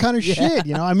 That's the kind of shit,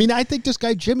 you know. I mean, I think this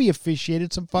guy Jimmy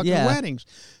officiated some fucking weddings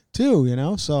too, you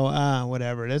know. So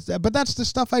whatever it is. But that's the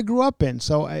stuff I grew up in.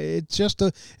 So it's just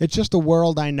a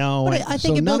world I know. But I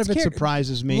think none of it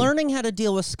surprises me. Learning how to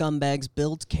deal with scumbags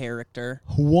builds character.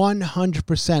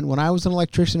 100%. When I was an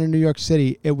electrician in New York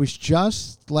City, it was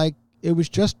just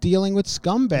dealing with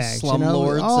scumbags,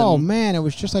 slumlords. Oh man, it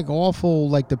was just like awful.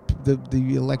 Like the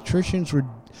electricians were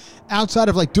outside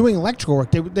of like doing electrical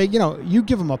work. They you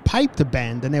give them a pipe to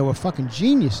bend and they were fucking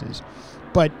geniuses.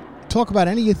 But talk about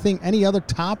any other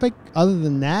topic other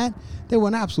than that, they were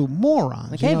an absolute morons.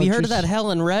 Like, hey, have you heard of that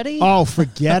Helen Reddy? Oh,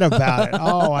 forget about it.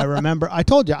 Oh, I remember. I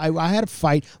told you I had a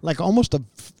fight, like almost a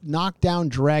knockdown,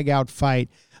 drag out fight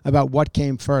about what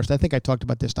came first. I think I talked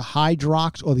about this, the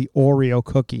Hydrox or the Oreo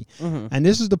cookie. And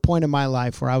this is the point in my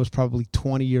life where I was probably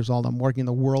 20 years old. I'm working in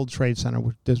the World Trade Center,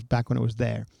 this back when it was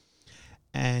there.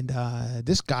 And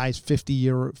this guy's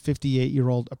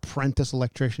 58-year-old apprentice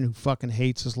electrician who fucking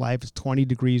hates his life. It's 20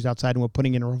 degrees outside, and we're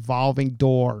putting in a revolving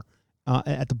door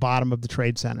at the bottom of the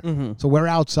trade center. So we're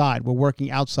outside. We're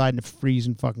working outside in the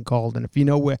freezing fucking cold. And if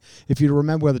you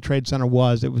remember where the trade center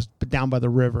was, it was down by the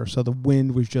river. So the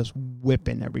wind was just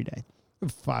whipping every day.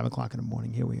 5 o'clock in the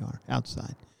morning, here we are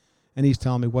outside. And he's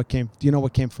telling me do you know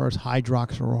what came first,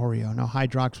 Hydrox or Oreo? Now,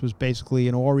 Hydrox was basically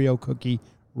an Oreo cookie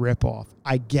ripoff,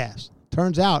 I guess.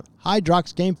 Turns out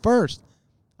Hydrox came first.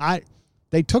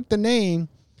 They took the name,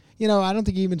 I don't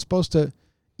think you're even supposed to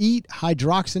eat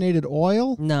hydrogenated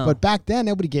oil. No. But back then,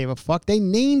 nobody gave a fuck. They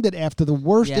named it after the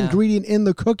worst ingredient in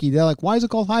the cookie. They're like, why is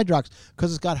it called Hydrox?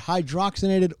 Because it's got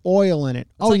hydrogenated oil in it.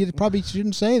 You probably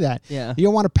shouldn't say that. Yeah. You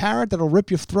don't want a parrot that'll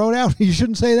rip your throat out? You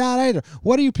shouldn't say that either.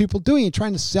 What are you people doing? You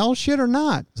trying to sell shit or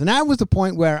not? And that was the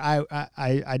point where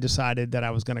I decided that I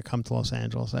was going to come to Los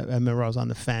Angeles. I remember I was on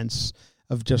the fence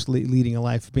of just leading a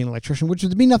life of being an electrician, which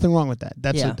would be nothing wrong with that.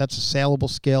 That's a saleable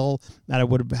skill that I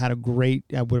would have had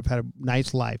a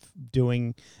nice life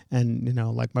doing, and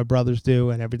like my brothers do,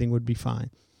 and everything would be fine.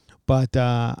 But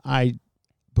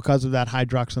because of that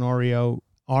Hydrox and Oreo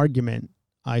argument,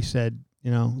 I said,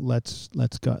 let's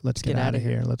get out of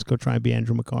here. Let's go try and be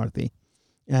Andrew McCarthy.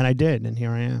 And I did, and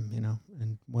here I am,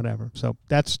 and whatever. So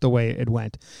that's the way it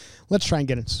went. Let's try and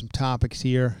get into some topics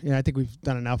here. I think we've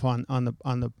done enough on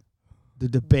the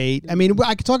debate. I mean,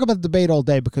 I could talk about the debate all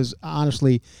day because,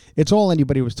 honestly, it's all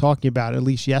anybody was talking about, at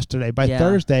least yesterday. By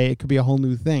Thursday, it could be a whole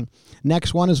new thing.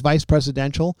 Next one is vice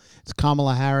presidential. It's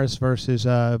Kamala Harris versus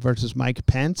Mike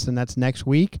Pence, and that's next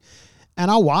week. And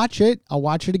I'll watch it. I'll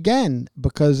watch it again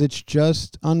because it's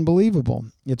just unbelievable.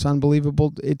 It's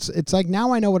unbelievable. It's like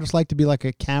now I know what it's like to be like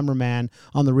a cameraman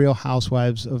on The Real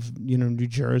Housewives of New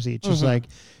Jersey. It's just like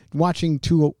watching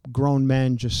two grown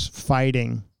men just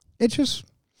fighting. It's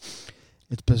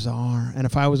bizarre. And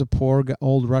if I was a poor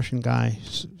old Russian guy,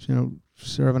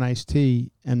 serving iced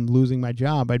tea and losing my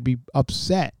job, I'd be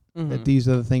upset that these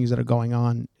are the things that are going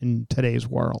on in today's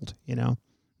world.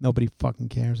 Nobody fucking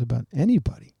cares about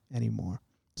anybody anymore.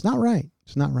 It's not right.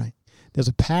 It's not right. There's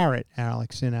a parrot,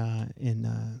 Alex, in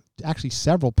actually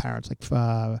several parrots, like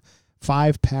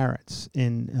 5 parrots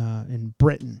in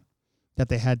Britain, that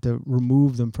they had to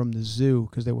remove them from the zoo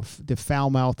because the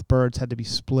foul-mouthed birds had to be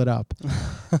split up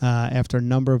after a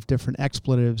number of different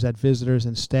expletives that visitors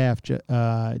and staff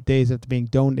days after being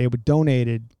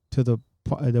donated to the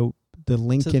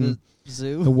Lincoln to the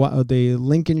zoo, the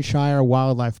Lincolnshire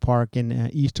Wildlife Park in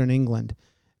eastern England.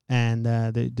 And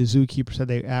the zookeeper said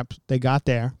they got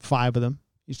there, 5 of them.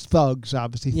 These thugs,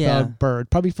 obviously, thug bird,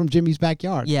 probably from Jimmy's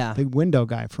backyard. Yeah, the window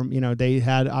guy from they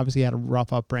had a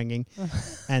rough upbringing,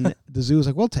 and the zoo was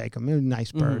like, we'll take them. They're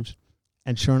nice birds,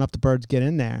 and sure enough, the birds get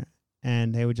in there,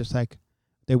 and they were just like,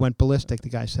 they went ballistic. The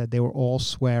guy said they were all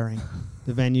swearing.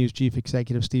 The venue's chief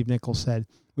executive Steve Nichols said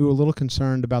we were a little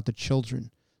concerned about the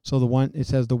children. So the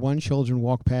one children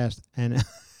walked past and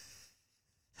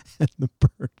and the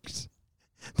birds.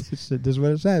 This is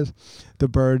what it says.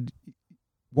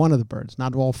 One of the birds,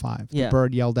 not all 5. The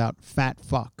bird yelled out, "Fat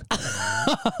fuck,"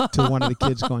 to one of the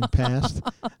kids going past.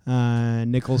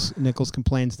 Nichols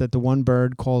complains that the one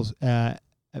bird calls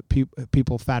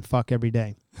people fat fuck every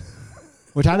day.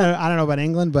 Which I don't know about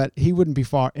England, but he wouldn't be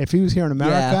far. If he was here in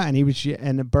America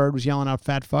and the bird was yelling out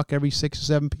fat fuck every 6 or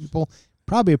 7 people,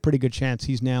 probably a pretty good chance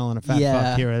he's nailing a fat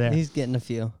fuck here or there. He's getting a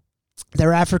few.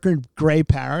 They're African gray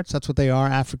parrots. That's what they are,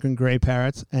 African gray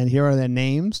parrots. And here are their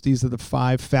names. These are the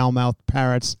 5 foul-mouthed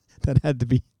parrots that had to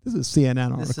be. This is a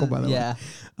CNN article, by the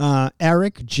way.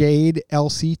 Eric, Jade,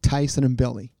 Elsie, Tyson, and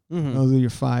Billy. Those are your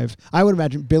 5. I would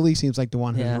imagine Billy seems like the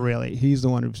one who's he's the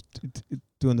one who's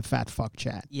doing the fat fuck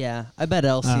chat. Yeah, I bet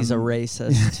Elsie's a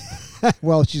racist.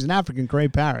 Well, she's an African gray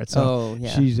parrot, so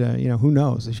she's, who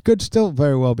knows? She could still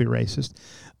very well be racist.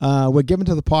 Were given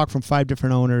to the park from 5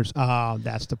 different owners. Oh,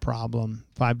 that's the problem.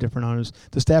 5 different owners.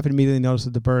 The staff immediately noticed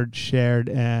that the bird shared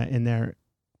in their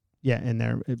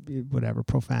whatever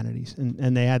profanities,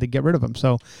 and they had to get rid of them.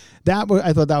 So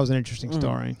I thought that was an interesting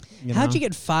story. How'd you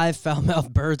get 5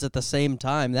 foul-mouthed birds at the same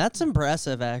time? That's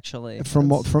impressive, actually.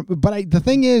 The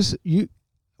thing is,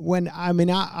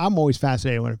 I'm always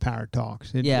fascinated when a parrot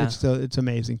talks. It's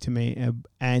amazing to me.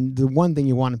 And the one thing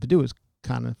you want him to do is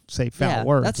kind of say foul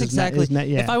words. That's exactly.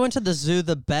 If I went to the zoo,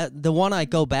 the one I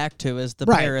go back to is the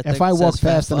parrot. If I walked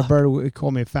past and a bird would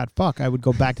call me a fat fuck, I would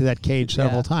go back to that cage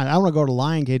several times. I don't want to go to the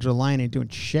lion cage where the lion ain't doing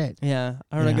shit. Yeah,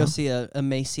 I want to go see a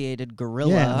emaciated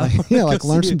gorilla. Like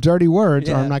learn some dirty words,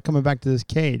 or I'm not coming back to this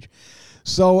cage.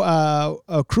 So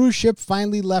a cruise ship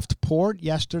finally left port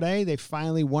yesterday. They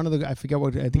finally, I think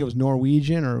it was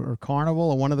Norwegian or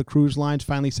Carnival, or one of the cruise lines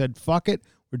finally said, fuck it,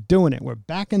 we're doing it. We're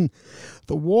back in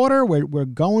the water. We're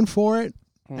going for it.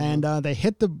 And they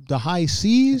hit the high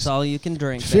seas. It's all you can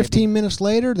drink, 15 minutes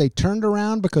later, they turned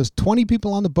around because 20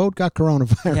 people on the boat got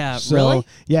coronavirus. Yeah, really?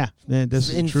 Yeah.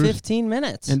 This in is true. 15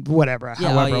 minutes? And whatever,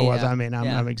 however it was. I mean,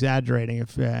 I'm exaggerating.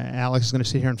 If Alex is going to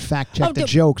sit here and fact-check the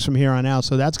jokes from here on out,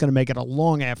 so that's going to make it a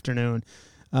long afternoon.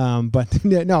 But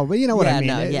you know what I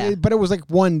mean. But it was like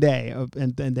one day,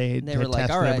 and they were like,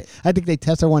 all right. I think they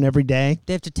tested one every day.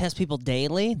 They have to test people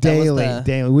daily?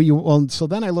 Daily. So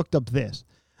then I looked up this.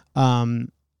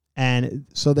 And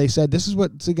so they said, this is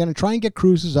what's going to try and get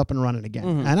cruises up and running again.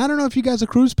 And I don't know if you guys are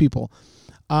cruise people.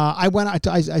 I went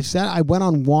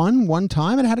on one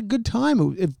time and had a good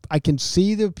time. I can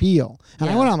see the appeal. And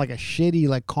I went on like a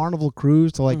shitty Carnival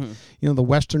cruise to the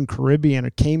Western Caribbean or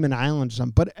Cayman Islands or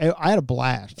something. But I had a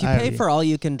blast. If you pay for all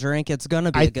you can drink, it's going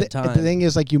to be a good time. The thing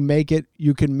is,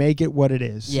 you can make it what it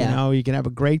is. Yeah. You can have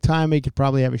a great time. You could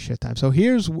probably have a shit time. So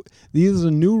these are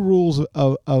new rules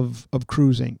of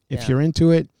cruising. If you're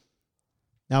into it.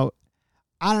 Now,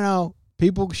 I don't know.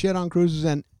 People shit on cruises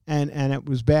and it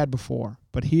was bad before.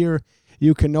 But here,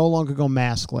 you can no longer go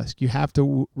maskless. You have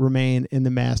to remain in the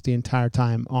mask the entire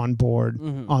time on board,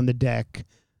 on the deck,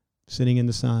 sitting in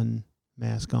the sun,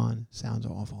 mask on. Sounds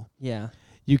awful. Yeah.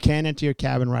 You can't enter your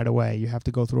cabin right away. You have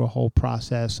to go through a whole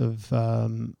process of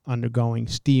undergoing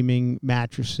steaming,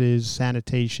 mattresses,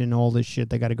 sanitation, all this shit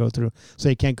they got to go through. So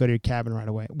you can't go to your cabin right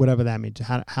away, whatever that means.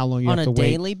 How long you on have to a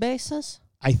wait. daily basis?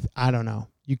 I don't know.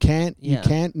 You can't. Yeah.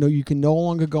 You can no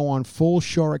longer go on full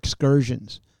shore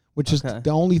excursions, which is Okay. the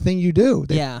only thing you do.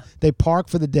 They park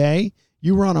for the day.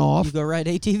 You run off. You go ride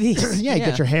ATVs. You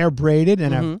get your hair braided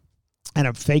and Mm-hmm.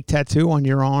 a fake tattoo on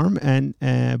your arm and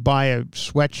buy a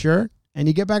sweatshirt and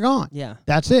you get back on. Yeah.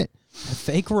 That's it. A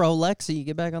fake Rolex so you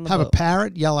get back on the Have boat. a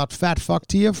parrot yell out "fat fuck"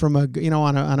 to you from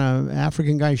on a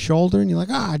African guy's shoulder, and you're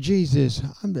like, Jesus,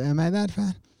 am I that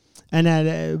fat? And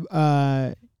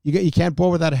then you can't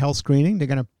board without a health screening. They're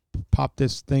gonna pop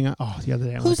this thing. The other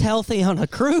day. Who's healthy on a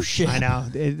cruise ship? I know.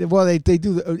 They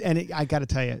do, I got to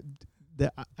tell you,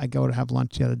 I go to have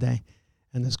lunch the other day,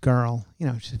 and this girl,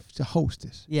 she's a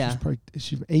hostess. Yeah.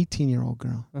 She's an 18-year-old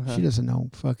girl. Uh-huh. She doesn't know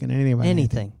fucking anything about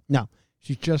anything. No,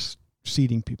 she's just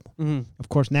seating people. Mm-hmm. Of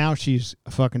course, now she's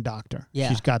a fucking doctor. Yeah.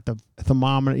 She's got the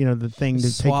thermometer, the thing to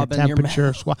Swab take in your your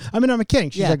temperature. I'm not kidding.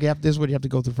 She's Yeah. like, this is what you have to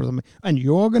go through for them. And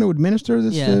you're going to administer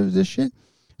this this shit?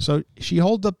 So she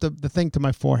holds up the thing to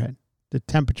my forehead, the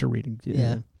temperature reading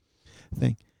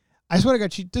thing. I swear to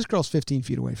God, this girl's 15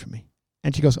 feet away from me.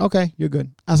 And she goes, okay, you're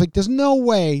good. I was like, there's no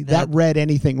way that read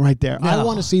anything right there. No. I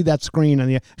want to see that screen on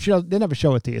they never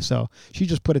show it to you. So she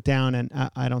just put it down, and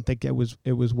I don't think it was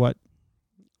what.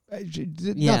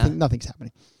 Nothing's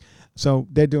happening. So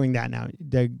they're doing that now.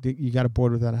 You got to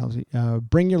board without a house.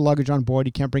 Bring your luggage on board.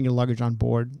 You can't bring your luggage on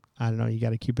board. I don't know. You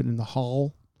got to keep it in the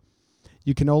hull.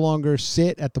 You can no longer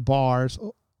sit at the bars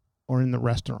or in the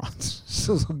restaurants.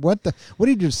 So what do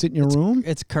you do? Sit in your room?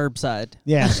 It's curbside.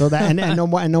 Yeah. So that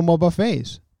and no more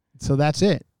buffets. So that's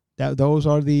it. Those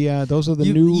are the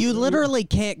new. You literally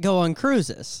can't go on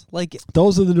cruises. Like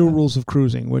those are the new rules of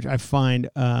cruising, which I find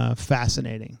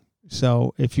fascinating.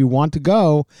 So if you want to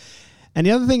go. And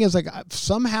the other thing is,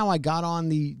 somehow I got on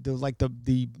the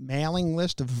mailing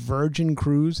list of Virgin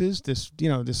Cruises, this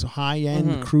high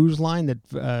end cruise line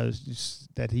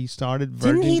that he started.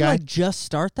 Virgin Didn't he guy just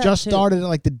start that? just started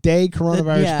it the day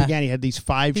coronavirus began. He had these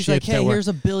 5 He's ships. like, hey, here's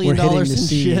 $1 billion hitting the in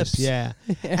seas. ships. Yeah,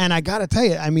 and I got to tell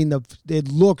you, it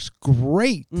looks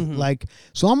great.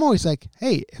 So I'm always like,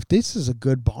 hey, if this is a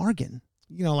good bargain,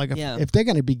 if they're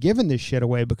going to be giving this shit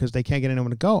away because they can't get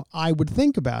anyone to go, I would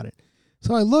think about it.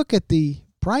 So I look at the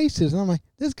prices, and I'm like,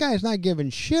 this guy's not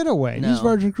giving shit away. No. These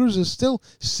Virgin Cruises still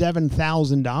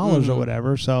 $7,000 or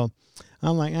whatever. So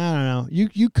I'm like, I don't know.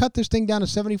 You cut this thing down to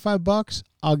 $75,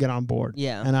 I'll get on board.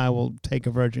 Yeah. And I will take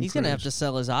a Virgin He's Cruise. going to have to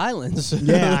sell his islands.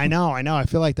 Yeah, I know. I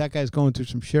feel like that guy's going through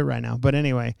some shit right now. But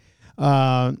anyway,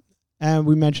 and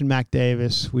we mentioned Mac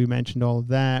Davis. We mentioned all of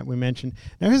that.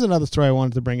 Now here's another story I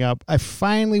wanted to bring up. I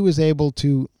finally was able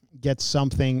to get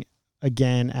something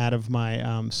again out of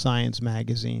my science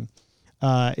magazine.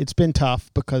 It's been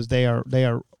tough because they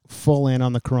are full in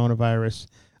on the coronavirus,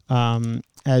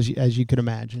 as you could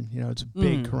imagine. It's a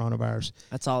big coronavirus.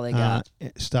 That's all they got.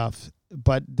 Stuff.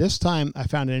 But this time I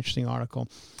found an interesting article.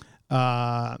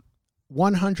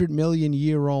 100 million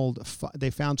year old. They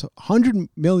found 100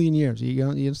 million years. You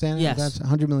understand? Yes. That's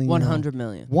 100 million. 100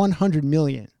 million. 100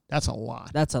 million. That's a lot.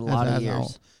 That's a lot of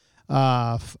years.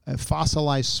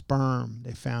 Fossilized sperm.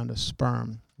 They found a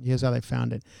sperm. Here's how they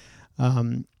found it.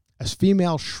 A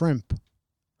female shrimp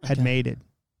had made it.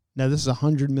 Now this is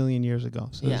 100 million years ago.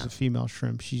 So there's a female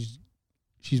shrimp. She's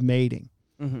mating.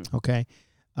 Mm-hmm. Okay.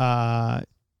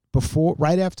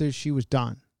 Right after she was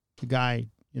done, the guy,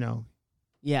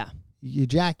 he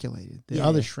ejaculated. The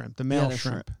other shrimp, the male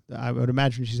shrimp. I would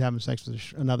imagine she's having sex with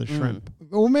another shrimp.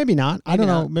 Well, maybe not. I don't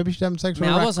know. Maybe she's having sex with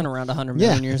a raccoon. I wasn't around 100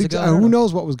 million years ago. Who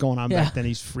knows what was going on back then?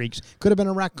 These freaks. Could have been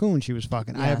a raccoon she was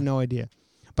fucking. I have no idea.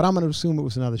 But I'm going to assume it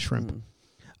was another shrimp.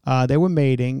 They were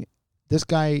mating. This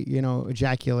guy,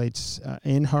 ejaculates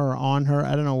in her, on her.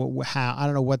 I don't know how. I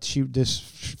don't know what this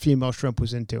female shrimp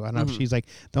was into. I don't know if she's like,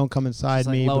 don't come inside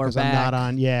me because I'm not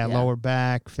on. Yeah, lower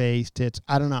back, face, tits.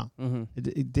 I don't know.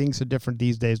 Things are different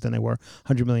these days than they were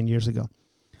 100 million years ago.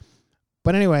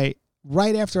 But anyway,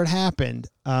 right after it happened,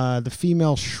 the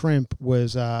female shrimp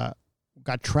got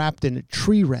trapped in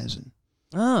tree resin.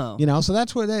 Oh. So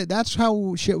that's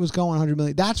how shit was going 100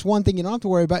 million. That's one thing you don't have to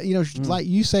worry about. Like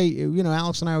you say,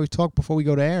 Alex and I always talk before we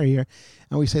go to air here,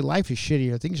 and we say life is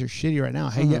shittier. Things are shitty right now.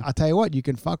 Hey, I'll tell you what, you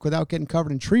can fuck without getting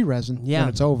covered in tree resin when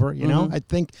it's over. You know, I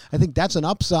think that's an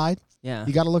upside. Yeah.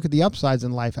 You got to look at the upsides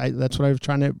in life. That's what I was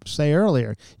trying to say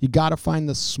earlier. You got to find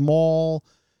the small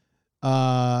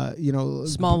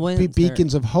small wins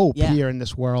beacons of hope here in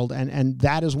this world, and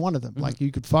that is one of them. Like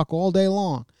you could fuck all day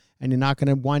long, and you're not going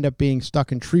to wind up being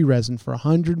stuck in tree resin for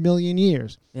 100 million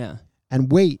years. Yeah.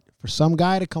 And wait for some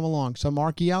guy to come along, some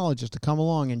archaeologist to come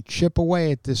along and chip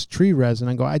away at this tree resin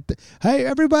and go, hey,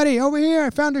 everybody, over here, I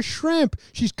found a shrimp.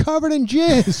 She's covered in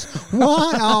jizz.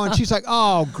 What? Oh, and she's like,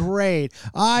 oh, great.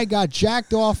 I got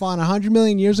jacked off on 100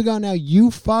 million years ago. Now you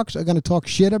fucks are going to talk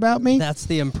shit about me? That's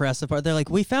the impressive part. They're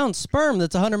like, we found sperm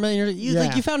that's 100 million years. You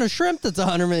think you found a shrimp that's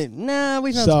 100 million? Nah,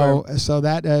 we found sperm. So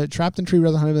that trapped in tree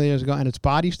resin 100 million years ago, and its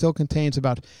body still contains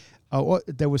about...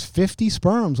 there was 50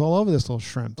 sperms all over this little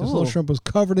shrimp. This little shrimp was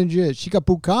covered in jizz. She got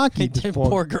bukkakied.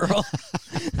 Poor girl.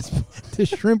 This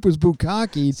shrimp was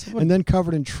bukkakied and then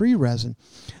covered in tree resin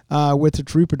with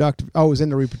its reproductive... Oh, it was in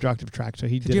the reproductive tract, so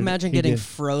he did. Could you imagine getting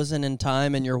frozen in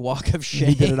time in your walk of shame?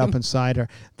 He did it up inside her.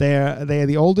 They are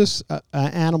the oldest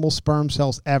animal sperm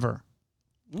cells ever.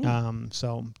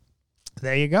 So...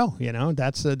 There you go. You know,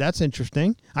 that's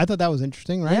interesting. I thought that was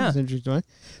interesting, right? Yeah. It's interesting.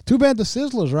 Too bad the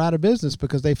Sizzlers are out of business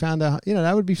because they found out. You know,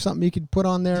 that would be something you could put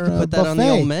on their put that buffet. on the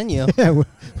old menu. Yeah. What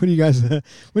do you guys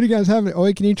have? Oh,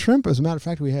 you can eat shrimp. As a matter of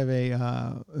fact, we have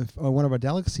one of our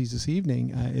delicacies this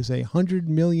evening is a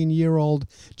 100-million-year-old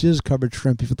jizz-covered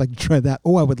shrimp. If you'd like to try that,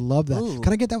 oh, I would love that. Ooh.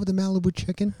 Can I get that with the Malibu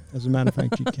chicken? As a matter of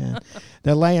fact, you can.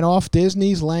 They're laying off.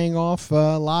 Disney's laying off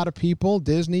a lot of people.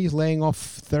 Disney's laying off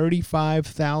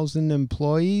 35,000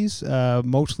 employees,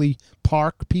 mostly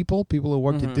park people who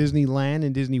worked at Disneyland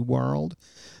and Disney World.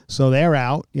 So they're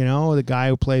out, you know, the guy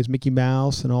who plays Mickey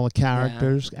Mouse and all the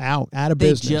characters out of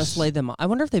business. They just laid them off. I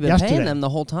wonder if they've been paying them the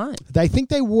whole time. I think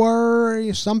they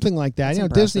were something like that. That's you know,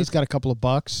 impressive. Disney's got a couple of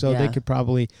bucks, so they could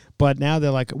probably, but now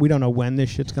they're like, we don't know when this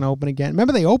shit's going to open again.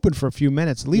 Remember, they opened for a few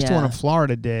minutes. At least the one in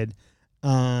Florida did.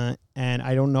 And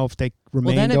I don't know if they remained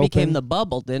open. Well, then it became the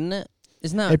bubble, didn't it?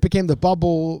 Isn't that? It became the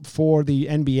bubble for the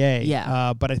NBA.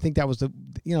 Yeah. But I think that was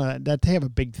that they have a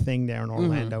big thing there in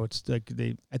Orlando. It's like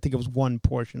I think it was one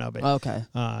portion of it. Okay.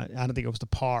 I don't think it was the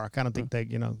park. I don't think they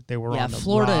were on the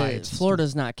Florida. rides.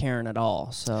 Florida's not caring at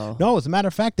all. So no, as a matter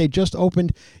of fact, they just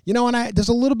opened. You know, and there's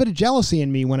a little bit of jealousy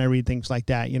in me when I read things like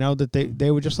that. You know, that they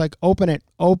were just like open it,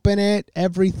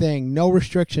 everything, no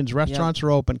restrictions. Restaurants are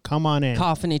open. Come on in.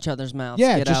 Cough in each other's mouths.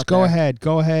 Yeah, Get just out go there. ahead.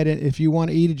 Go ahead. And if you want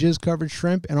to eat a jizz-covered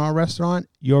shrimp in our restaurant,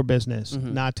 your business.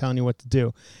 Not telling you what to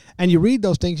do. And you read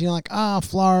those things, and you're like,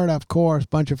 Florida, of course,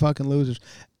 bunch of fucking losers.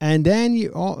 And then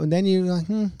you're like,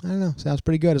 I don't know, sounds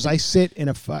pretty good. As I sit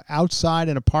outside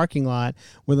in a parking lot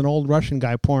with an old Russian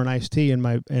guy pouring iced tea in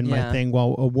my thing,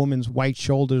 while a woman's white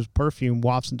shoulders perfume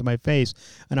wafts into my face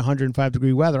in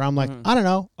 105-degree weather, I'm like, I don't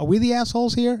know, are we the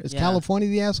assholes here? Is California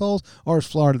the assholes, or is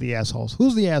Florida the assholes?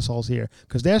 Who's the assholes here?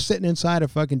 Because they're sitting inside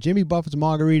of fucking Jimmy Buffett's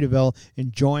Margaritaville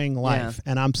enjoying life,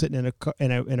 and I'm sitting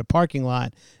in a parking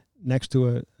lot next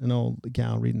to an old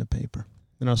gal reading the paper.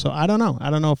 You know, so I don't know. I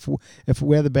don't know if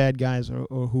we're the bad guys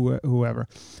or whoever.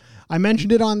 I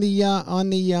mentioned it on the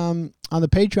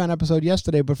Patreon episode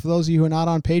yesterday, but for those of you who are not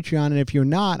on Patreon, and if you're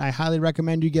not, I highly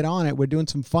recommend you get on it. We're doing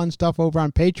some fun stuff over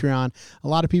on Patreon. A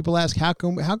lot of people ask, how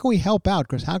can we help out,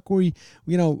 Chris? How can we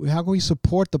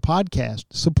support the podcast?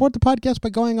 Support the podcast by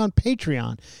going on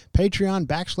Patreon. Patreon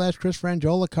 / Chris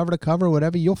Frangiola, cover to cover,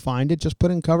 whatever, you'll find it. Just put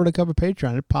in cover to cover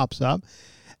Patreon. It pops up.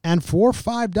 And for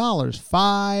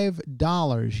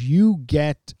 $5, you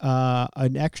get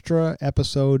an extra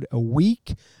episode a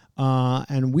week.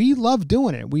 And we love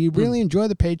doing it. We really enjoy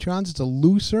the Patrons. It's a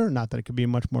looser, not that it could be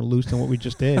much more loose than what we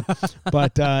just did,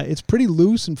 but it's pretty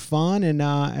loose and fun,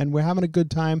 and we're having a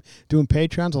good time doing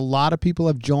Patrons. A lot of people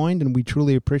have joined, and we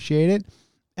truly appreciate it.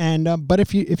 And but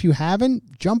if you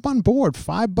haven't, jump on board.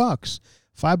 $5.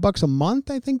 $5 a month,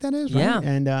 I think that is, right? Yeah.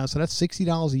 And so that's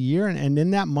 $60 a year, and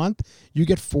in that month you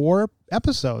get 4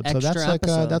 episods. Extra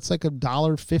so that's like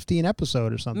 $1.50 an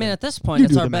episode or something. I mean, at this point,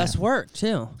 it's our best work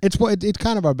too. It's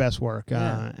kind of our best work.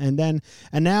 Yeah. And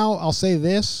now I'll say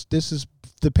this is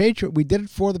the Patreon. We did it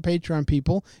for the Patreon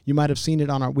people. You might have seen it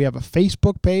we have a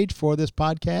Facebook page for this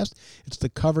podcast. It's the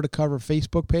Cover to Cover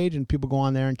Facebook page, and people go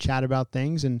on there and chat about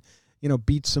things and, you know,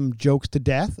 beat some jokes to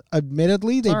death.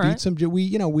 Admittedly, they beat some.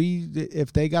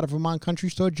 If they got a Vermont Country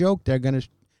Store joke, they're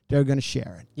gonna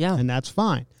share it. Yeah, and that's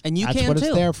fine. And that's what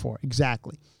it's there for.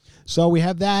 Exactly. So we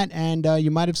have that, and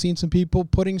you might have seen some people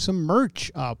putting some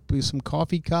merch up, some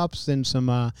coffee cups and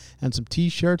some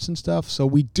T-shirts and stuff. So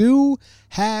we do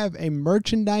have a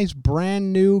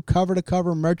brand new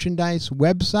cover-to-cover merchandise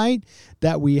website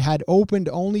that we had opened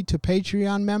only to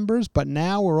Patreon members, but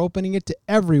now we're opening it to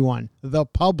everyone, the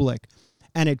public,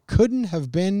 and it couldn't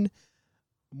have been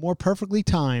more perfectly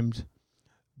timed.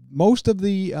 Most of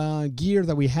the gear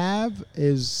that we have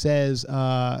says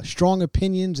strong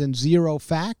opinions and zero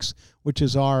facts, which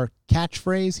is our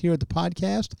catchphrase here at the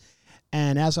podcast.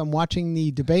 And as I'm watching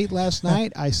the debate last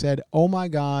night, I said, oh, my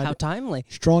God. How timely.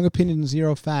 Strong opinion,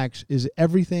 zero facts is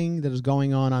everything that is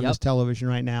going on this television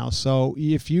right now. So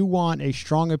if you want a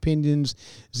strong opinions,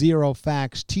 zero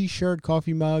facts T-shirt,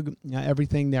 coffee mug,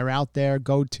 everything, they're out there.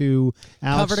 Go to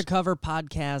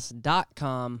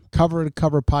covertocoverpodcast.com.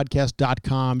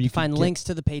 Covertocoverpodcast.com. You can find links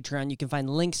to the Patreon. You can find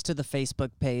links to the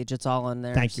Facebook page. It's all on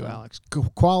there. Thank you, Alex.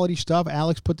 Quality stuff.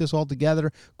 Alex put this all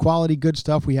together. Quality, good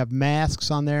stuff. We have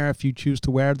masks on there if you choose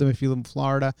to wear them. If you live in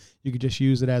Florida, you could just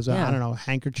use it as a, I don't know,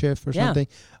 handkerchief or something.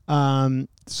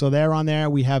 So they're on there.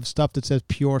 We have stuff that says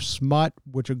Pure Smut,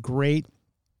 which are great.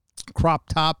 Crop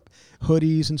top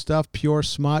hoodies and stuff. Pure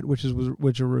Smut, which is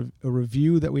a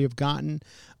review that we have gotten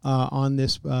on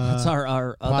this. That's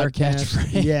our other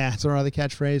catchphrase. Yeah, it's our other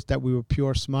catchphrase that we were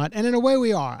pure smut, and in a way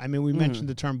we are. I mean, we mentioned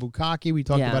the term bukkake. We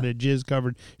talked about a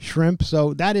jizz-covered shrimp,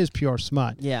 so that is pure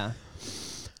smut. Yeah.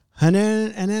 And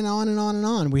then on and on and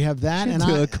on. We have that, and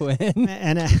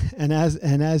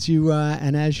as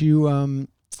you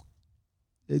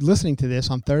listening to this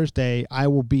on Thursday, I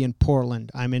will be in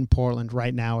Portland. I'm in Portland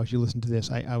right now as you listen to this.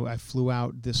 I flew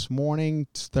out this morning,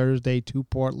 Thursday, to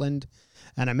Portland,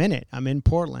 and I'm in it. I'm in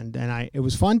Portland, and it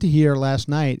was fun to hear last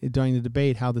night during the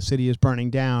debate how the city is burning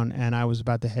down, and I was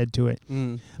about to head to it.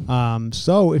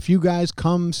 So if you guys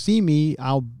come see me,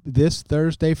 this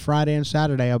Thursday, Friday, and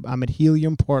Saturday, I'm at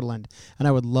Helium, Portland, and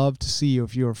I would love to see you.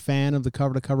 If you're a fan of the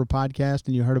Cover to Cover podcast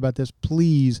and you heard about this,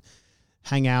 please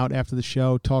hang out after the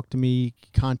show, talk to me,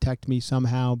 contact me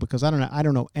somehow, because I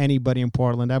don't know anybody in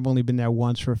Portland. I've only been there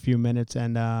once for a few minutes,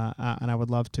 and I would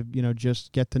love to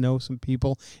just get to know some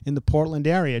people in the Portland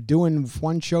area. Doing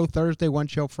one show Thursday, one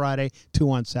show Friday, 2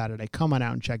 on Saturday. Come on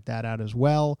out and check that out as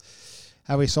well.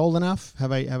 Have we sold enough?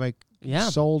 Have I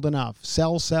sold enough?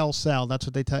 Sell. That's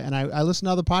what they tell you. And I listen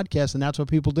to other podcasts, and that's what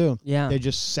people do. Yeah, they're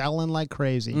just selling like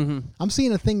crazy. I'm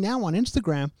seeing a thing now on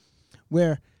Instagram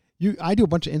where I do a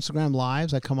bunch of Instagram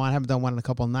lives. I come on. I haven't done one in a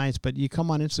couple of nights, but you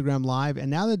come on Instagram live, and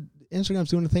now that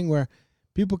Instagram's doing a thing where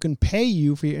people can pay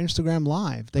you for your Instagram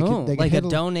live. They can like a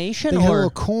donation, they hit a little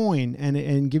coin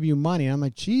and give you money. And I'm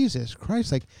like, Jesus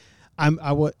Christ! Like, I'm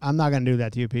not going to do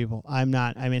that to you people. I'm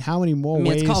not. I mean, how many more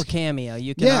ways? It's called Cameo.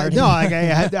 You can I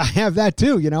have that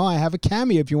too. I have a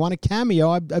cameo. If you want a cameo,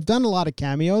 I've done a lot of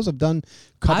cameos. I've done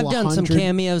some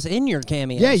cameos in your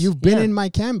cameos. Yeah, you've been in my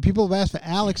cameo. People have asked for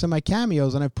Alex in my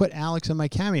cameos, and I've put Alex in my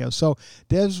cameos. So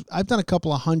I've done a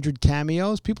couple of 100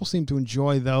 cameos. People seem to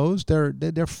enjoy those.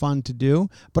 They're fun to do.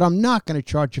 But I'm not going to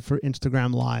charge you for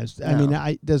Instagram lives. No. I mean,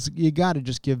 you got to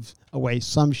just give away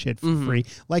some shit for free.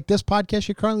 Like this podcast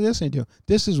you're currently listening to.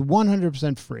 This is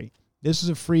 100% free. This is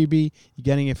a freebie. You're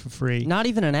getting it for free. Not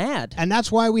even an ad. And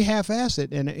that's why we half-ass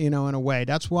it in a way.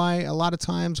 That's why a lot of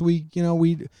times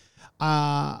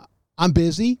I'm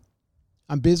busy.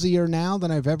 I'm busier now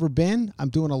than I've ever been. I'm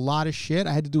doing a lot of shit.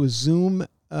 I had to do a Zoom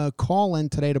call-in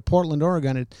today to Portland,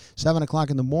 Oregon at 7 o'clock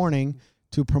in the morning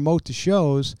to promote the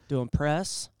shows. Doing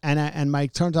press. And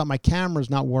turns out my camera's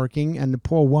not working. And the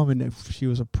poor woman, if she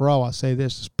was a pro, I'll say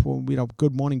this poor,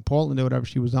 Good Morning Portland or whatever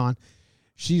she was on.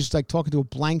 She's like talking to a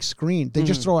blank screen. They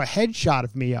just throw a headshot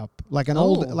of me up, like a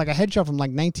headshot from like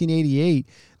 1988.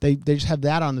 They just have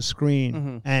that on the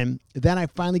screen, and then I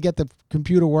finally get the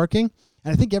computer working,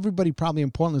 and I think everybody probably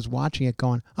in Portland is watching it,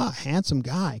 going, "Oh, handsome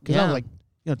guy," because I was like,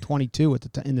 22 at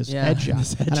the in this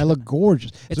headshot, and I look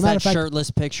gorgeous. It's that shirtless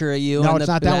picture of you. No, in it's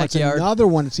the not that one. It's another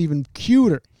one. It's even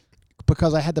cuter.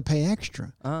 Because I had to pay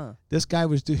extra. This guy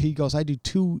he goes, I do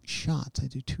 2 shots. I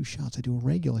do a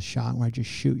regular shot where I just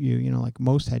shoot you, like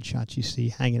most headshots you see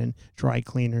hanging in dry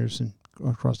cleaners and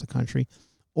across the country.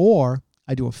 Or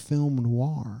I do a film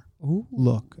noir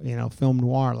look, film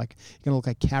noir, like you're going to look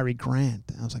like Cary Grant.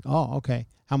 And I was like, oh, okay.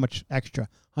 How much extra?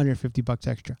 $150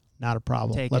 extra. Not a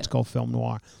problem. Let's go film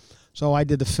noir. So I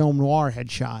did the film noir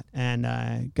headshot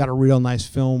and got a real nice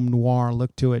film noir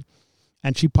look to it.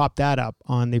 And she popped that up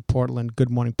on the Portland, Good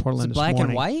Morning Portland this morning. Black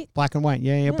and white? Black and white,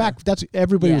 yeah.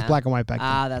 Everybody was black and white back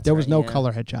then. There was no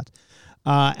color headshots.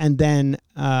 And then,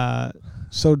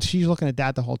 so she's looking at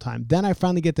that the whole time. Then I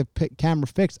finally get the camera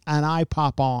fixed, and I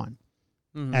pop on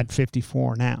at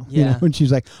 54 now. Yeah. And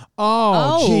she's like,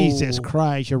 oh, Jesus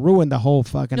Christ, you ruined the whole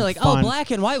fucking You're like, fun.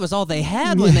 black and white was all they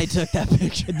had when they took that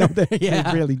picture. No, they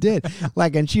really did.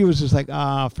 And she was just like,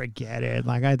 oh, forget it.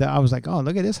 Like, I was like, oh,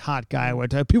 look at this hot guy.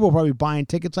 People are probably buying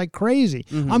tickets like crazy.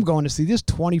 I'm going to see this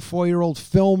 24-year-old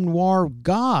film noir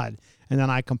god. And then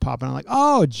I come popping. I'm like,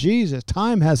 oh, Jesus,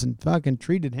 time hasn't fucking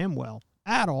treated him well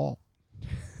at all.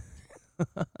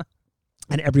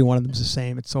 And every one of them is the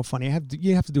same. It's so funny.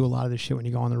 You have to do a lot of this shit when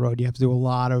you go on the road. You have to do a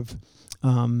lot of,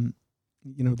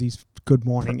 these Good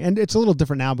Morning. And it's a little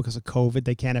different now because of COVID.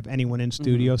 They can't have anyone in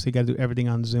studio, so you got to do everything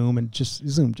on Zoom, and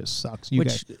Zoom just sucks.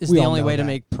 Which is the only way to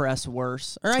make press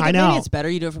worse. Or I know. Maybe it's better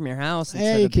you do it from your house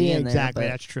instead of being there. Exactly,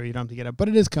 that's true. You don't have to get up. But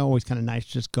it is always kind of nice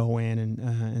to just go in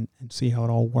and see how it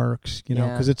all works, you know,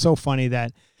 because it's so funny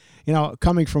that, you know,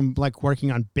 coming from like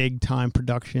working on big time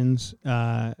productions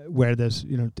where there's,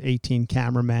 you know, 18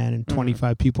 cameramen and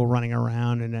 25 people running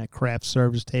around and a craft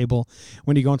service table.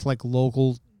 When you go into like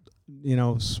local, you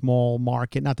know, small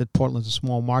market, not that Portland's a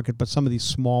small market, but some of these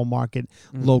small market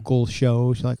local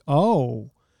shows, you're like,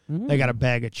 oh, they got a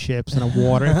bag of chips and a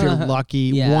water. If you're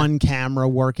lucky, one camera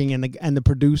working, and the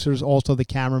producers, also the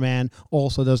cameraman,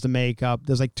 also does the makeup.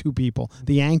 There's like 2 people,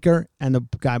 the anchor and the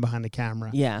guy behind the camera.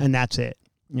 Yeah. And that's it.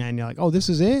 And you're like, oh, this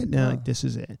is it? And like, this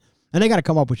is it. And they got to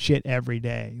come up with shit every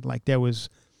day. Like I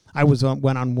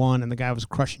went on one, and the guy was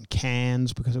crushing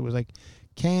cans because it was like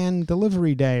can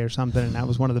delivery day or something, and that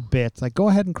was one of the bits. Like, go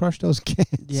ahead and crush those cans.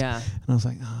 Yeah. And I was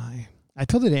like, oh, I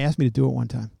told you they asked me to do it one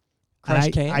time. Crush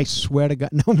cans? I swear to God,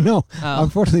 no. Oh.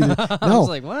 Unfortunately, no. I was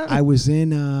like, what? I was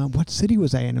in what city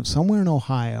was I in? It was somewhere in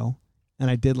Ohio, and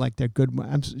I did like their good.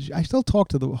 I still talk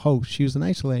to the host. She was a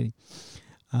nice lady,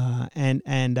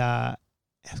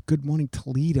 Good Morning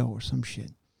Toledo or some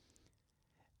shit.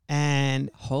 And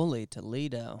holy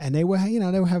Toledo. And they were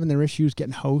having their issues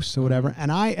getting hosts or whatever. And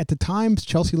at the time,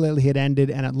 Chelsea Lately had ended,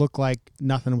 and it looked like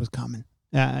nothing was coming.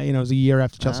 It was a year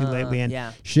after Chelsea Lately,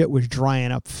 and shit was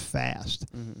drying up fast.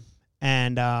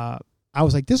 And I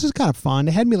was like, this is kind of fun.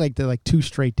 They had me like 2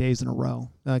 straight days in a row.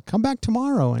 Come back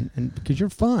tomorrow, and because you're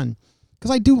fun.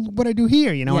 Because I do what I do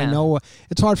here, you know. I know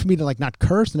it's hard for me to like not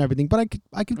curse and everything, but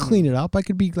I could clean it up. I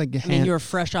could be like. I mean, you were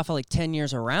fresh off of like 10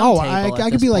 years around. Oh, I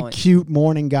could be like cute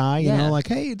morning guy, you know, like,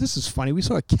 hey, this is funny. We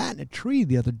saw a cat in a tree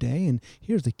the other day, and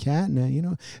here's the cat, and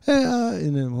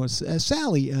and it was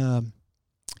Sally. I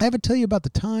ever tell you about the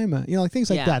time, like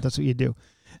things like that. That's what you do.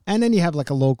 And then you have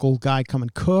like a local guy come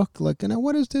and cook. Like,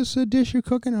 what is this dish you're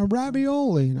cooking? A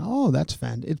ravioli. Oh, that's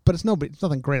fun. But it's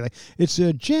nothing great. Like, it's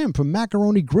Jim from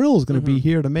Macaroni Grill is going to be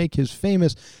here to make his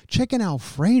famous chicken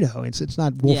Alfredo. It's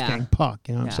not Wolfgang Puck,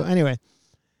 you know. So anyway,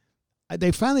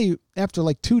 they finally, after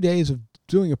like 2 days of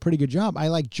doing a pretty good job, I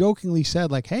like jokingly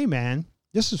said like, hey man,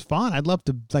 this is fun. I'd love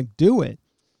to like do it.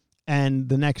 And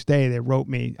the next day they wrote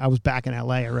me. I was back in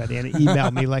LA already, and it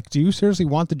emailed me like, do you seriously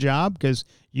want the job? Because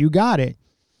you got it.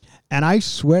 And I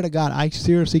swear to God, I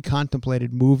seriously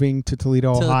contemplated moving to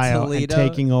Toledo, Ohio, and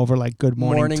taking over like Good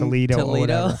Morning Toledo or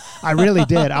whatever. I really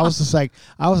did. I was just like,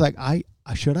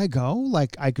 should I go?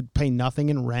 Like, I could pay nothing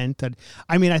in rent.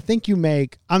 I mean, I think you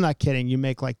make, I'm not kidding, you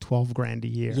make like $12,000 a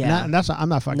year. Yeah. And I'm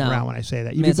not fucking around when I say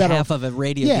that. You'd be better half of a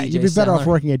radio DJ you'd be better off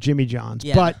working at Jimmy John's.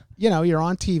 Yeah. But, you're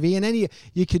on TV, and then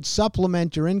you could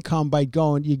supplement your income by you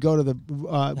go to the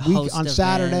week on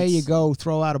Saturday, you go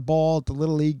throw out a ball at the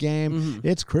Little League game.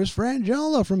 It's Chris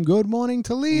Frangiola from Good Morning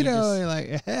Toledo. You're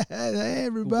like, hey,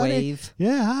 everybody. Wave.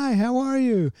 Yeah, hi, how are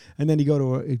you? And then you go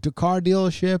to a car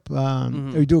dealership,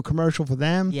 or you do a commercial for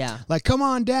them. Yeah. Like, come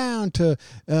on down to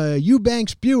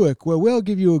Eubanks Buick, where we'll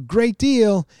give you a great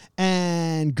deal,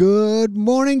 and Good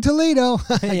Morning Toledo.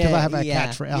 Because I have a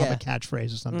catchphrase. I'll have a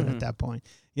catchphrase or something at that point.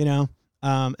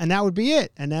 And that would be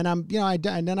it. And then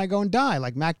I go and die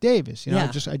like Mac Davis. I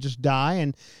just die,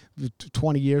 and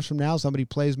 20 years from now, somebody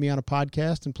plays me on a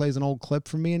podcast and plays an old clip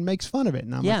from me and makes fun of it.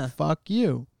 And I'm like, fuck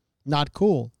you. Not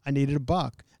cool. I needed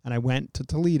 $1, and I went to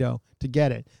Toledo to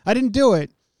get it. I didn't do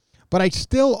it, but I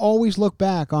still always look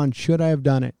back on, should I have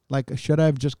done it? Like, should I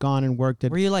have just gone and worked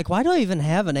it? Were you like, why do I even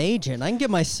have an agent? I can get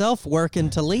myself work in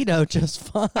Toledo just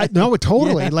fine. No,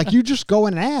 totally. Like, you just go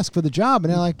in and ask for the job,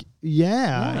 and they're like,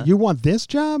 yeah. You want this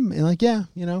job? And like,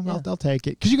 I'll take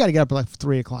it. Because you got to get up at like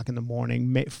 3 o'clock in the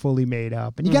morning, fully made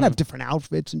up. And you got to have different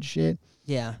outfits and shit.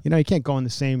 Yeah. You can't go in the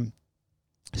same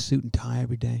suit and tie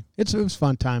every day. It was a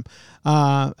fun time.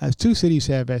 As 2 cities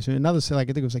have, another city, like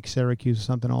I think it was like Syracuse or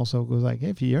something also, was like, hey,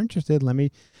 if you're interested, let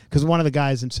me, because one of the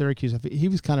guys in Syracuse, he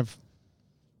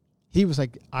was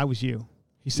like, I was you.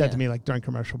 He said to me like during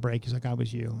commercial break, he's like, I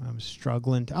was you. I was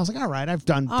struggling. I was like, all right, I've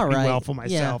done pretty well for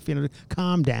myself.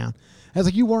 Calm down. I was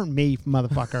like, you weren't me,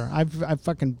 motherfucker.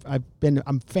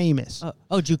 I'm famous.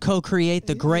 Did you co-create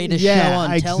the greatest show on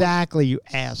television? Yeah, exactly, you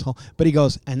asshole. But he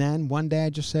goes, and then one day I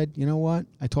just said, you know what?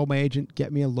 I told my agent,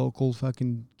 get me a local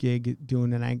fucking gig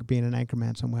being an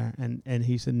anchorman somewhere. And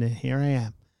he said, here I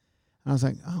am. I was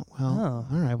like, oh, well,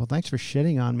 all right. Well, thanks for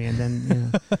shitting on me. And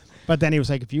then, but then he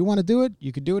was like, if you want to do it,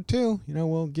 you could do it too.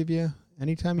 We'll give you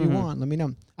anytime you want. Let me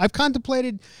know. I've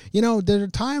contemplated, there are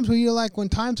times where you're like, when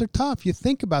times are tough, you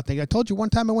think about things. I told you one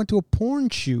time I went to a porn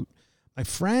shoot. My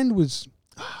friend was,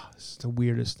 this is the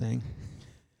weirdest thing.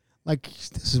 like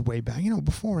this is way back,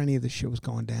 before any of this shit was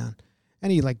going down.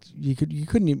 And you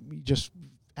couldn't even just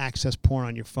access porn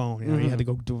on your phone. You had to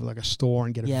go to like a store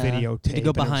and get a videotape. You had to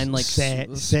go behind like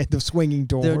the swinging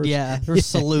doors. Or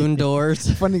saloon doors.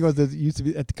 The funny thing was, it used to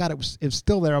be. God, it was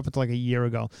still there up until like a year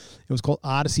ago. It was called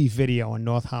Odyssey Video in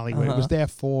North Hollywood. It was there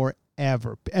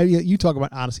forever. You talk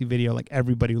about Odyssey Video, like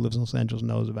everybody who lives in Los Angeles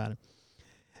knows about it.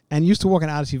 And used to walk in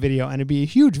Odyssey Video, and it'd be a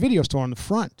huge video store on the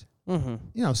front.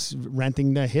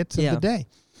 Renting the hits of the day.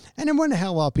 And then when the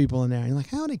hell are people in there? And you're like,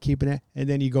 how are they keeping it? And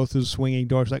then you go through the swinging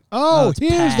doors, like, here's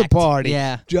packed. the party.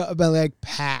 Yeah. But like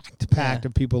packed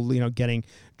of people, getting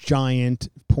giant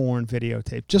porn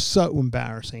videotape. Just so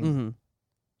embarrassing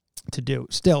to do.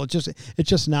 Still, it's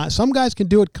just not. Some guys can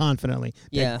do it confidently.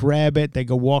 They grab it, they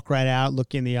go walk right out,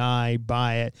 look in the eye,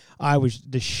 buy it. I was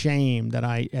the shame that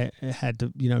I had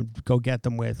to, go get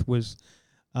them with was.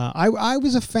 I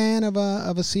was a fan of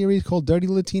a series called Dirty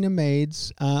Latina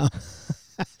Maids.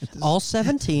 All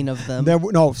 17 of them.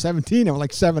 17. There were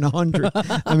like 700.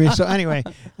 I mean, so anyway,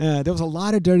 there was a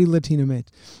lot of Dirty Latina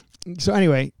Maids. So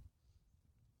anyway,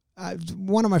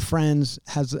 one of my friends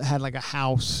had like a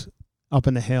house up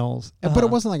in the hills, but it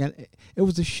wasn't like it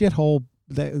was a shithole.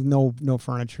 No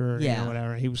furniture,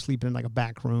 whatever. He was sleeping in like a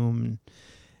back room,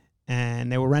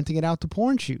 and they were renting it out to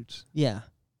porn shoots. Yeah.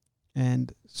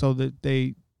 And so that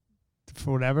they,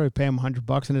 for whatever, pay them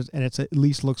 $100, and it's at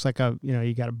least looks like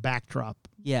you got a backdrop.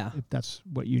 Yeah, if that's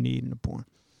what you need in a porn.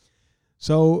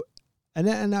 So, and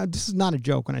this is not a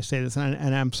joke when I say this,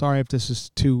 and I'm sorry if this is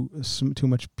too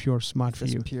much pure smut for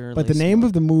you. But the name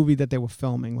of the movie that they were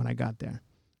filming when I got there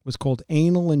was called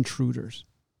Anal Intruders.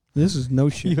 This is no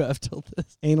shit. You have told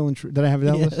this. Anal Intruders. Did I have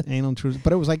that list? Anal Intruders.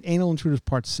 But it was like Anal Intruders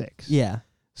Part 6. Yeah.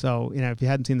 So, if you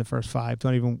hadn't seen the first 5,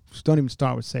 don't even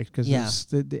start with 6 because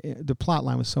the plot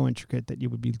line was so intricate that you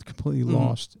would be completely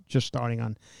lost just starting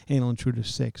on Anal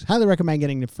Intruders 6. Highly recommend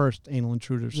getting the first Anal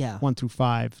Intruders 1 through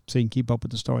 5 so you can keep up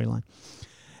with the storyline.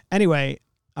 Anyway,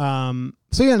 so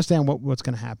you understand what's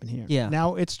going to happen here. Yeah.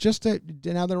 Now, it's just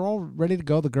now they're all ready to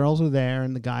go. The girls are there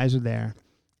and the guys are there.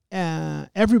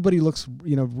 Everybody looks,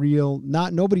 real.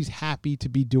 Nobody's happy to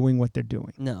be doing what they're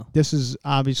doing. No. This is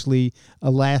obviously a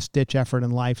last-ditch effort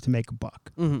in life to make a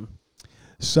buck. Mm-hmm.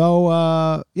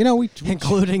 So, we...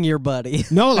 Including your buddy.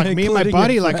 No, like me and my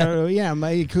buddy,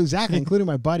 exactly, including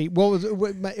my buddy. Well,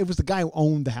 it was the guy who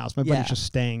owned the house. My buddy's just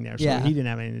staying there, so he didn't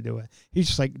have anything to do with it. He's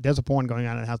just like, there's a porn going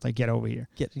on in the house, like, get over here.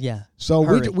 So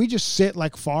we just sit,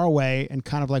 like, far away and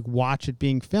kind of, like, watch it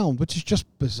being filmed, which is just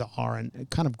bizarre and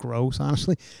kind of gross,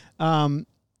 honestly. And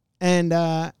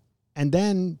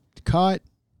then cut,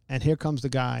 and here comes the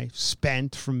guy,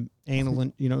 spent from anal,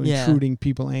 intruding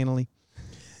people anally.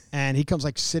 And he comes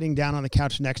like sitting down on the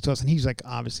couch next to us, and he's like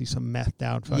obviously some methed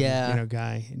out fucking,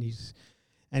 guy, and he's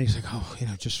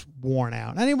like, just worn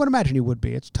out. And I would imagine he would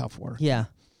be. It's tough work. Yeah.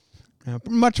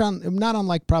 Not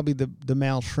unlike probably the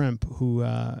male shrimp who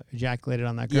ejaculated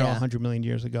on that girl 100 million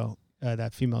years ago.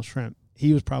 That female shrimp.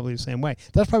 He was probably the same way.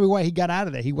 That's probably why he got out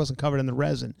of there. He wasn't covered in the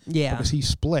resin. Yeah. Because he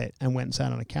split and went and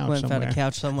sat on a couch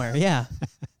somewhere. Yeah.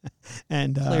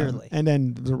 And clearly. And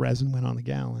then the resin went on the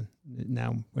gallon.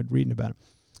 Now we're reading about it.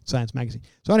 Science magazine.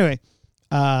 So anyway,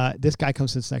 this guy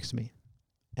comes and sits next to me,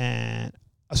 and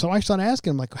so I started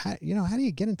asking him like, how do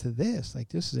you get into this? Like,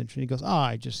 this is interesting. He goes,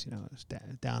 I just was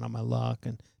down on my luck,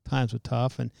 and times were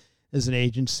tough, and there's an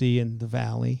agency in the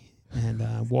Valley, and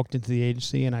I walked into the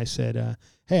agency, and I said,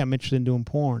 hey, I'm interested in doing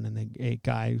porn, and the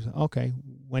guy was like, okay,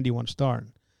 when do you want to start?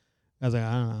 I was like,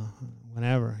 I don't know,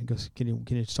 whenever. He goes, can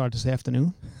you start this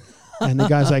afternoon? And the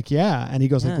guy's like, yeah. And he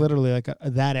goes, like, literally, like,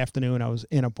 that afternoon, I was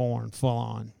in a porn, full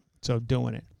on, so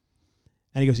doing it.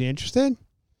 And he goes, you interested?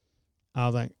 I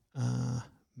was like,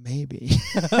 maybe.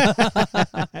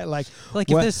 like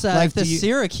if this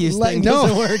Syracuse thing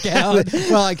doesn't work out.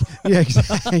 Well,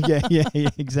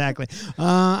 exactly.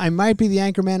 I might be the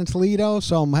anchorman in Toledo,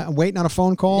 so I'm waiting on a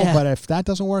phone call. But if that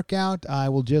doesn't work out, I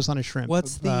will jizz on a shrimp.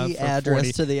 What's the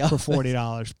address to the office? For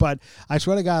 $40. But I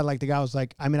swear to God, like the guy was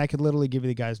like, I mean, I could literally give you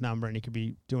the guy's number, and he could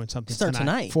be doing something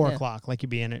tonight. 4 o'clock, like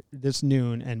he'd be in it this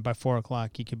noon, and by 4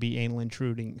 o'clock he could be anal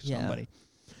intruding somebody.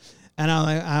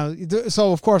 And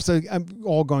so of course I'm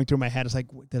all going through my head. It's like,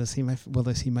 will they see my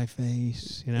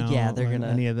face? They're gonna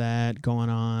any of that going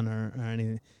on or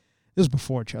anything. This was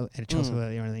before Chelsea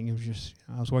or anything. It was just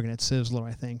I was working at Sizzler,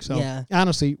 I think. So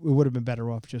honestly, it would have been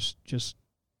better off just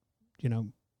being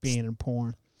in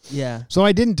porn. Yeah. So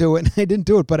I didn't do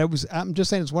it. But I'm just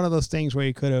saying it's one of those things where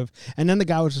you could have. And then the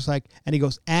guy was just like, and he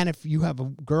goes, and if you have a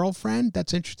girlfriend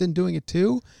that's interested in doing it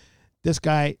too. This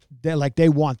guy, they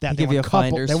want that. They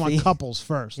want couples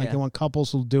first. Like they want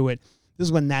couples who'll do it. This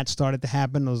is when that started to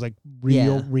happen. It was like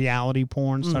real reality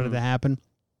porn started to happen.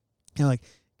 You know, like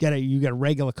you get a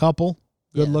regular couple,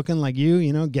 good looking like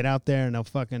you, get out there and they'll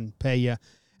fucking pay you.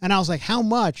 And I was like, how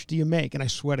much do you make? And I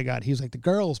swear to God, he's like, the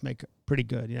girls make pretty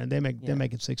good. They're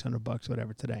making $600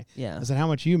 whatever today. Yeah. I said, how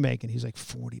much are you making? He's like,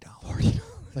 $40.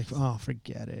 Like, oh,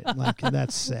 forget it. Like,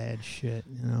 that's sad shit,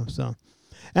 So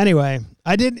anyway,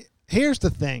 here's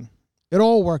the thing. It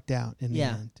all worked out in the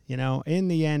end. In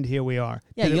the end, here we are.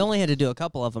 Yeah, you only had to do a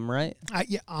couple of them, right?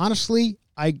 Honestly,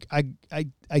 I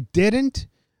didn't,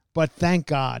 but thank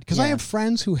God. Because I have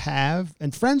friends who have,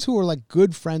 and friends who are like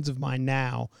good friends of mine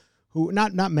now, who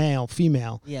not male,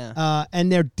 female. Yeah.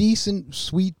 And they're decent,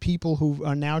 sweet people who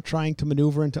are now trying to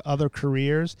maneuver into other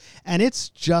careers. And it's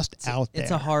just out there.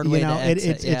 It's a hard way to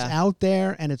exit. It's out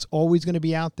there, and it's always going to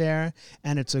be out there.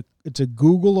 And it's a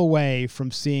Google away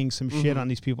from seeing some shit on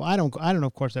these people. I don't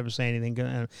of course ever say anything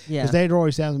because they'd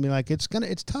always ask me like it's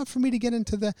tough for me to get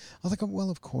into the. I was like, well,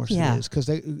 of course it is, because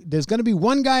there's going to be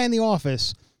one guy in the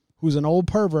office who's an old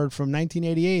pervert from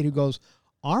 1988 who goes,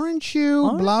 aren't you?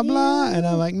 Blah, blah. And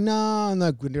I'm like, no. And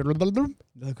look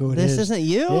who it is. This isn't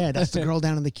you? Yeah, that's the girl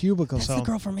down in the cubicle. That's the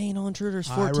girl from Anal Intruders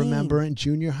 14. I remember in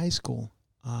junior high school,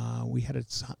 we had a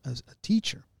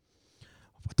teacher.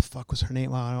 What the fuck was her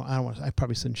name? Well, I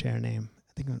probably shouldn't share her name.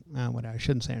 I think, whatever. I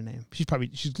shouldn't say her name.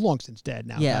 She's long since dead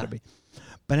now. Yeah. Gotta be.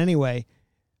 But anyway,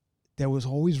 there was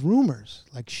always rumors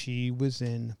like she was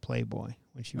in Playboy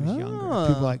when she was younger.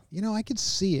 People like, I could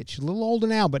see it. She's a little older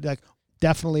now, but like,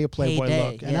 definitely a Playboy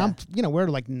look. And I'm, we're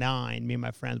like 9, me and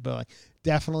my friends, but like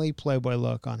definitely Playboy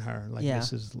look on her. Like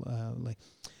this is like,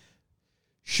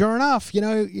 sure enough,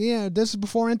 this is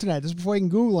before internet. This is before you can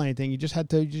Google anything. You just had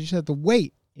to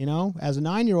wait, as a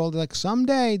 9-year-old, like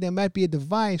someday there might be a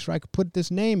device where I could put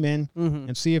this name in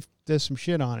and see if there's some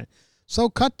shit on it. So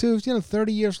cut to,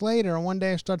 30 years later, and one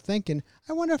day I start thinking,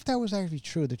 I wonder if that was actually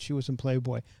true that she was in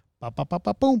Playboy.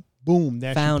 Boom, boom,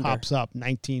 there she pops up.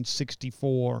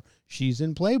 1964. She's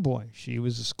in Playboy. She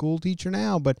was a school teacher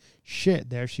now, but shit,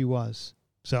 there she was.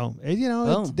 So,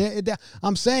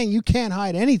 I'm saying you can't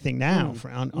hide anything now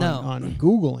on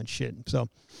Google and shit. So,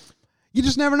 you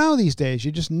just never know these days.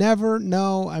 You just never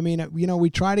know. I mean, we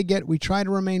try to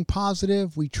remain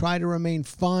positive. We try to remain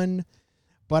fun.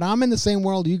 But I'm in the same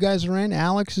world you guys are in.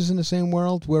 Alex is in the same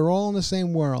world. We're all in the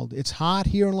same world. It's hot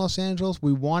here in Los Angeles.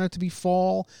 We want it to be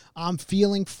fall. I'm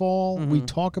feeling fall. We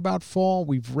talk about fall.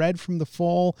 We've read from the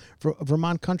fall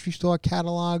Vermont Country Store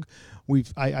catalog.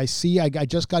 I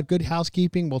just got Good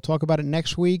Housekeeping. We'll talk about it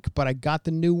next week. But I got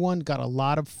the new one. Got a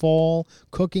lot of fall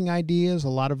cooking ideas. A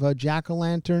lot of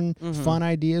jack-o'-lantern fun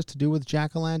ideas to do with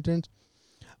jack-o'-lanterns.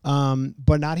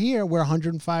 But not here. We're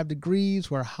 105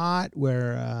 degrees. We're hot.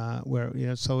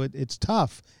 So it's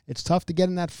tough. It's tough to get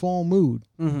in that fall mood.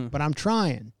 But I'm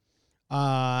trying.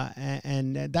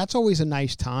 And that's always a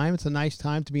nice time. It's a nice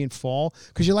time to be in fall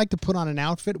because you like to put on an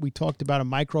outfit. We talked about a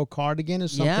micro cardigan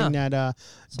is something that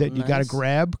you got to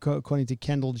grab. According to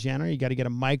Kendall Jenner, you got to get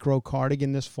a micro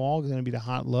cardigan this fall. It's going to be the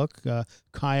hot look.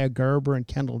 Kaya Gerber and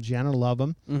Kendall Jenner love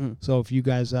them. So if you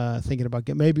guys are thinking about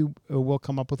maybe we'll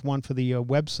come up with one for the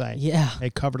website. Yeah, a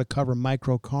cover to cover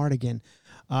micro cardigan.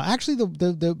 Actually,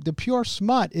 the Pure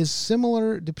Smut is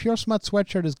similar. The Pure Smut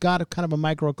sweatshirt has got a kind of a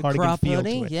micro cardigan feel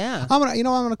to it. Yeah, I'm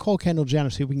gonna call Kendall Jenner,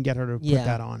 see if we can get her to put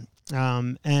that on.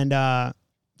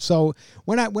 So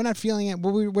we're not feeling it.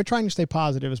 We're trying to stay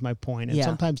positive. Is my point. And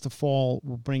sometimes the fall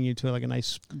will bring you to like a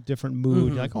nice different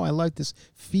mood. You're like, oh, I like this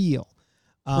feel.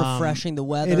 Refreshing the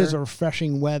weather. It is a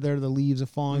refreshing weather. The leaves are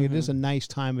falling. It is a nice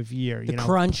time of year. The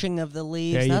crunching of the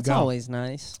leaves. That's always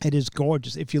nice. It is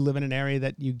gorgeous if you live in an area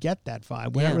that you get that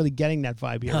vibe. We're not really getting that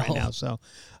vibe here right now. So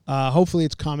hopefully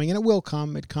it's coming, and it will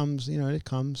come. It comes, it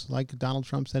comes. Like Donald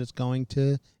Trump said, it's going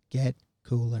to get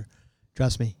cooler.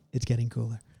 Trust me, it's getting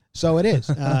cooler. So it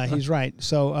is. He's right.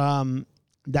 So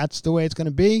that's the way it's going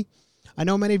to be. I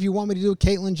know many of you want me to do a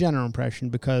Caitlyn Jenner impression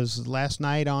because last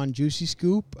night on Juicy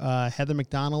Scoop, Heather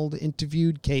McDonald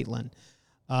interviewed Caitlyn.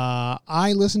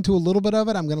 I listened to a little bit of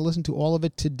it. I'm going to listen to all of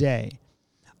it today.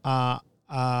 I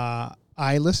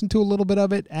listened to a little bit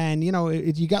of it, and,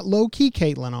 you got low-key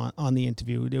Caitlyn on the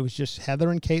interview. It was just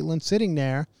Heather and Caitlyn sitting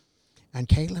there, and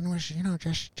Caitlyn was,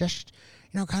 just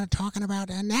kind of talking about,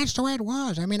 and that's the way it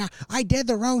was. I mean, I did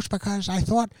the roast because I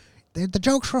thought the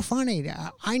jokes were funny.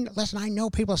 I know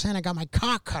people are saying I got my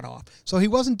cock cut off. So he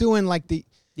wasn't doing like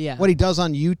what he does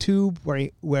on YouTube,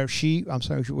 what she does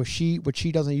on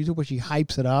YouTube, where she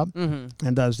hypes it up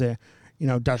and does the,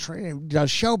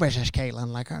 does show business, Caitlin,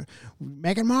 like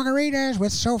making margaritas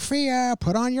with Sophia,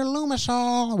 put on your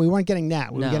Lumisol. We weren't getting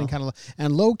that. We were getting kind of,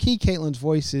 and low-key Caitlin's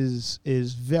voice is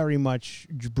very much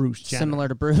Bruce Jenner. Similar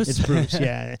to Bruce. It's Bruce,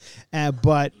 yeah.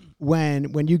 But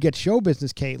when you get show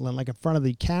business, Caitlin, like in front of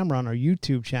the camera on our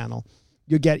YouTube channel,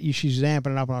 she's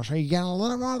amping it up, and I'll say you get a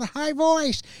little more of the high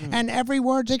voice, and every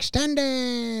word's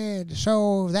extended.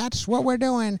 So that's what we're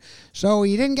doing. So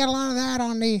you didn't get a lot of that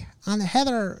on the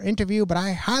Heather interview, but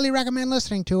I highly recommend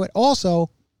listening to it. Also,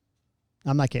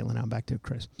 I'm not Caitlin. I'm back to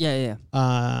Chris. Yeah.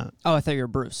 I thought you were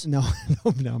Bruce. No,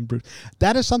 I'm Bruce.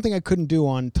 That is something I couldn't do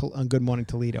on Good Morning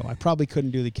Toledo. I probably couldn't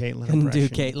do the Caitlin impression.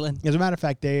 Couldn't do Caitlin. As a matter of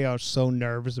fact, they are so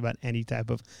nervous about any type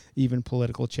of even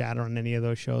political chatter on any of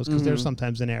those shows because they're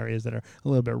sometimes in areas that are a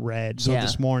little bit red. So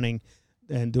this morning,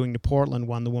 and doing the Portland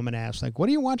one, the woman asked, like, what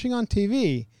are you watching on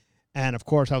TV? And, of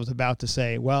course, I was about to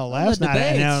say, well, last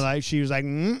night, she was like,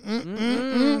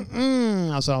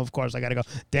 So, of course, I got to go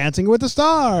Dancing with the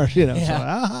Stars, So,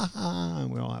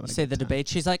 we all have say the debate.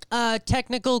 She's like,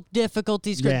 technical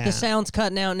difficulties. Yeah. The sound's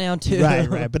cutting out now, too.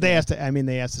 Right. But they ask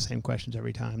the same questions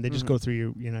every time. They just go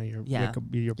through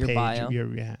your page. Bio.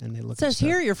 And they look it says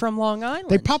here you're from Long Island.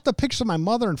 They popped a picture of my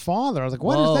mother and father. I was like,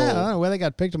 what is that? I don't know where they got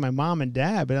a picture of my mom and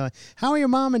dad. But like, how are your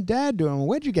mom and dad doing? Well,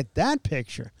 where'd you get that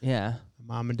picture? Yeah.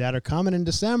 Mom and Dad are coming in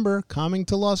December, coming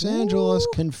to Los Angeles,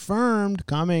 confirmed,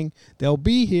 coming. They'll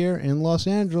be here in Los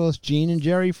Angeles. Gene and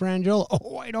Jerry Frangiola.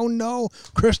 Oh, I don't know.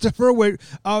 Christopher,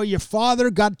 your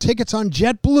father got tickets on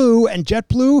JetBlue, and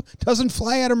JetBlue doesn't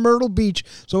fly out of Myrtle Beach,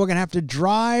 so we're going to have to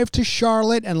drive to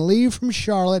Charlotte and leave from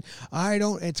Charlotte.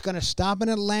 It's going to stop in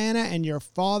Atlanta, and your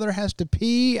father has to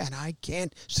pee, and I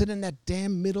can't sit in that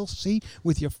damn middle seat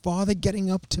with your father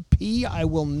getting up to pee. I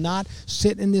will not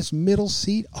sit in this middle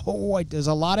seat. Oh, there's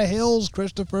a lot of hills,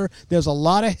 Christopher. There's a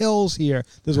lot of hills here.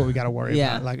 This is what we got to worry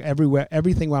about. Like everywhere,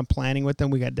 everything I'm planning with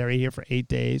them, they're here for 8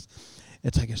 days.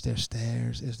 It's like, is there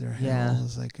stairs? Is there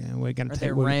hills? Like, we're gonna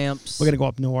take ramps. We're gonna go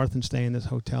up north and stay in this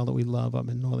hotel that we love up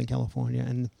in Northern California,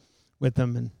 and with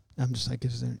them. And I'm just like,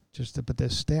 is there but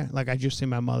there's stairs? Like, I just see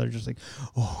my mother just like,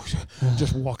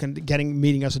 just walking,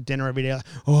 meeting us at dinner every day. Like,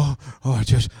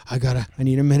 I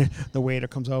need a minute. The waiter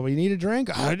comes over. You need a drink?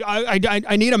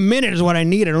 I need a minute is what I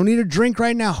need. I don't need a drink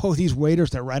right now. Oh, these waiters,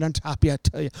 they're right on top of you. I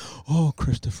tell you. Oh,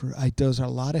 Christopher, those are a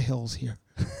lot of hills here.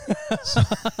 So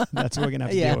that's what we're gonna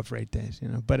have to deal with for 8 days,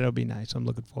 but it'll be nice. I'm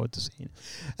looking forward to seeing it.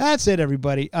 That's it,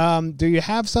 everybody. Do you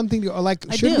have something to like?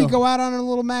 Should we go out on a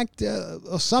little Mac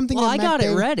something? Well, I got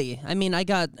it ready. I mean, I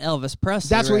got Elvis Presley.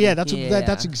 That's ready.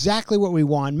 That's exactly what we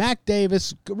want. Mac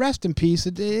Davis, rest in peace.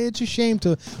 It's a shame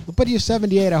but you're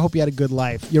 78. I hope you had a good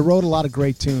life. You wrote a lot of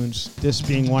great tunes. This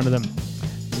being one of them.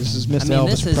 This is Mr.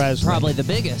 Elvis Presley. This is probably the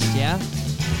biggest. Yeah.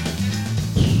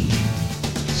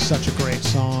 Such a great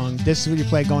song. This is what you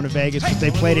play going to Vegas, but they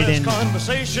played it in. This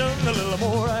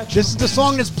is the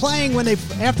song that's playing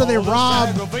after they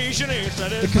rob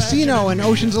the casino in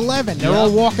Ocean's 11. They're all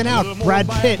walking out. Brad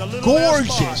Pitt,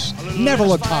 gorgeous, never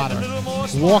looked hotter.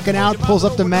 Walking out, pulls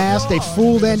up the mask. They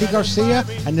fooled Andy Garcia,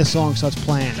 and this song starts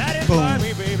playing. Boom.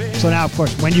 So now, of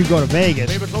course, when you go to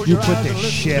Vegas, you put this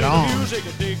shit on.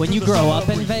 When you grow up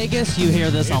in Vegas, you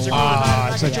hear this a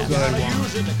lot. It's such a good one.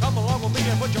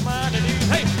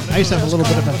 I used to have a little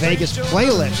bit of a Vegas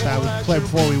playlist I would play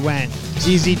before we went.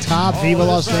 ZZ Top, Viva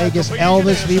Las Vegas,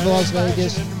 Elvis, Viva Las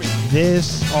Vegas. Some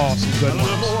good ones.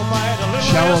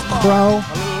 Sheryl Crow.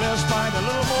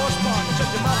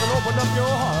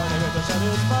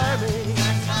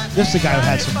 This is the guy who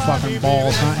had some fucking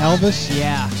balls, huh? Elvis?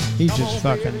 Yeah. He just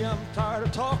fucking...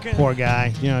 Poor guy.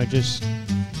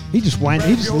 He just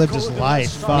lived his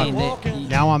life. Fuck.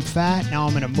 Now I'm fat. Now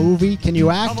I'm in a movie. Can you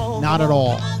act? Not at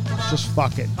all. Just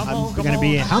fuck it. I'm going to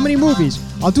be in how many movies?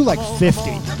 I'll do like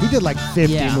 50. He did like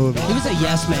 50 movies. He was a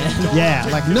yes man. Yeah,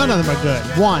 like none of them are good.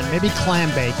 One, maybe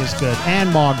Clambake is good.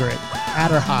 Anne Margaret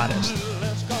at her hottest.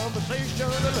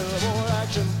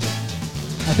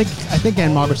 I think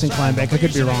Anne Margaret's in Clambake. I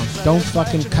could be wrong. Don't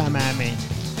fucking come at me.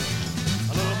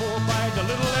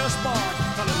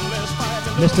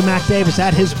 Mr. Mac Davis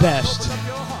at his best.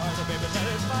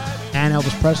 And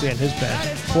Elvis Presley at his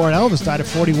best. Poor Elvis died at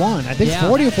 41. I think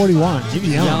 40 or 41. He was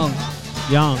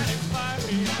young.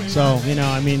 So,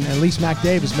 at least Mac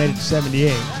Davis made it to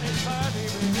 78.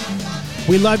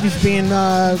 We love you for being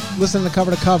listening to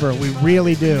Cover to Cover. We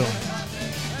really do.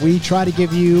 We try to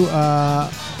give you a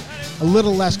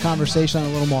little less conversation and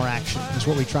a little more action. Is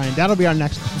what we try, and that'll be our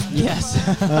next. Yes.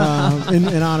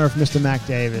 in honor of Mr. Mac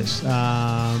Davis.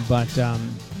 But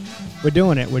we're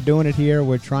doing it. We're doing it here.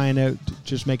 We're trying to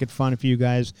just make it fun for you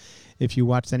guys. If you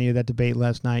watched any of that debate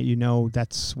last night, you know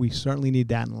we certainly need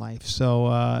that in life.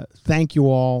 So thank you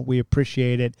all. We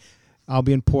appreciate it. I'll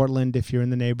be in Portland. If you're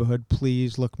in the neighborhood,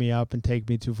 please look me up and take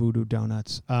me to Voodoo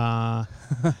Donuts.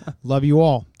 Love you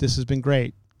all. This has been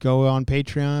great. Go on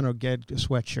Patreon or get a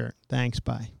sweatshirt. Thanks.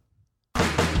 Bye.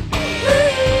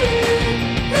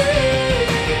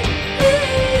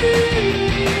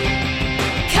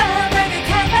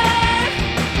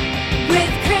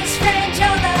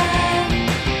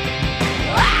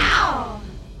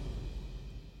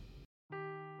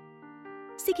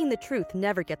 Seeking the truth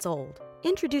never gets old.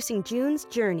 Introducing June's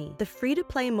Journey, the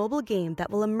free-to-play mobile game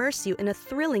that will immerse you in a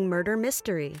thrilling murder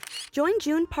mystery. Join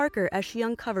June Parker as she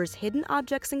uncovers hidden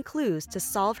objects and clues to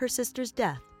solve her sister's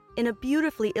death in a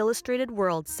beautifully illustrated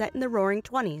world set in the Roaring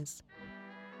 '20s.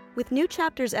 With new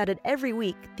chapters added every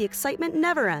week, the excitement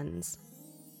never ends.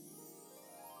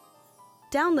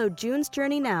 Download June's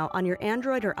Journey now on your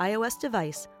Android or iOS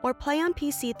device, or play on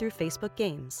PC through Facebook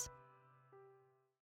Games.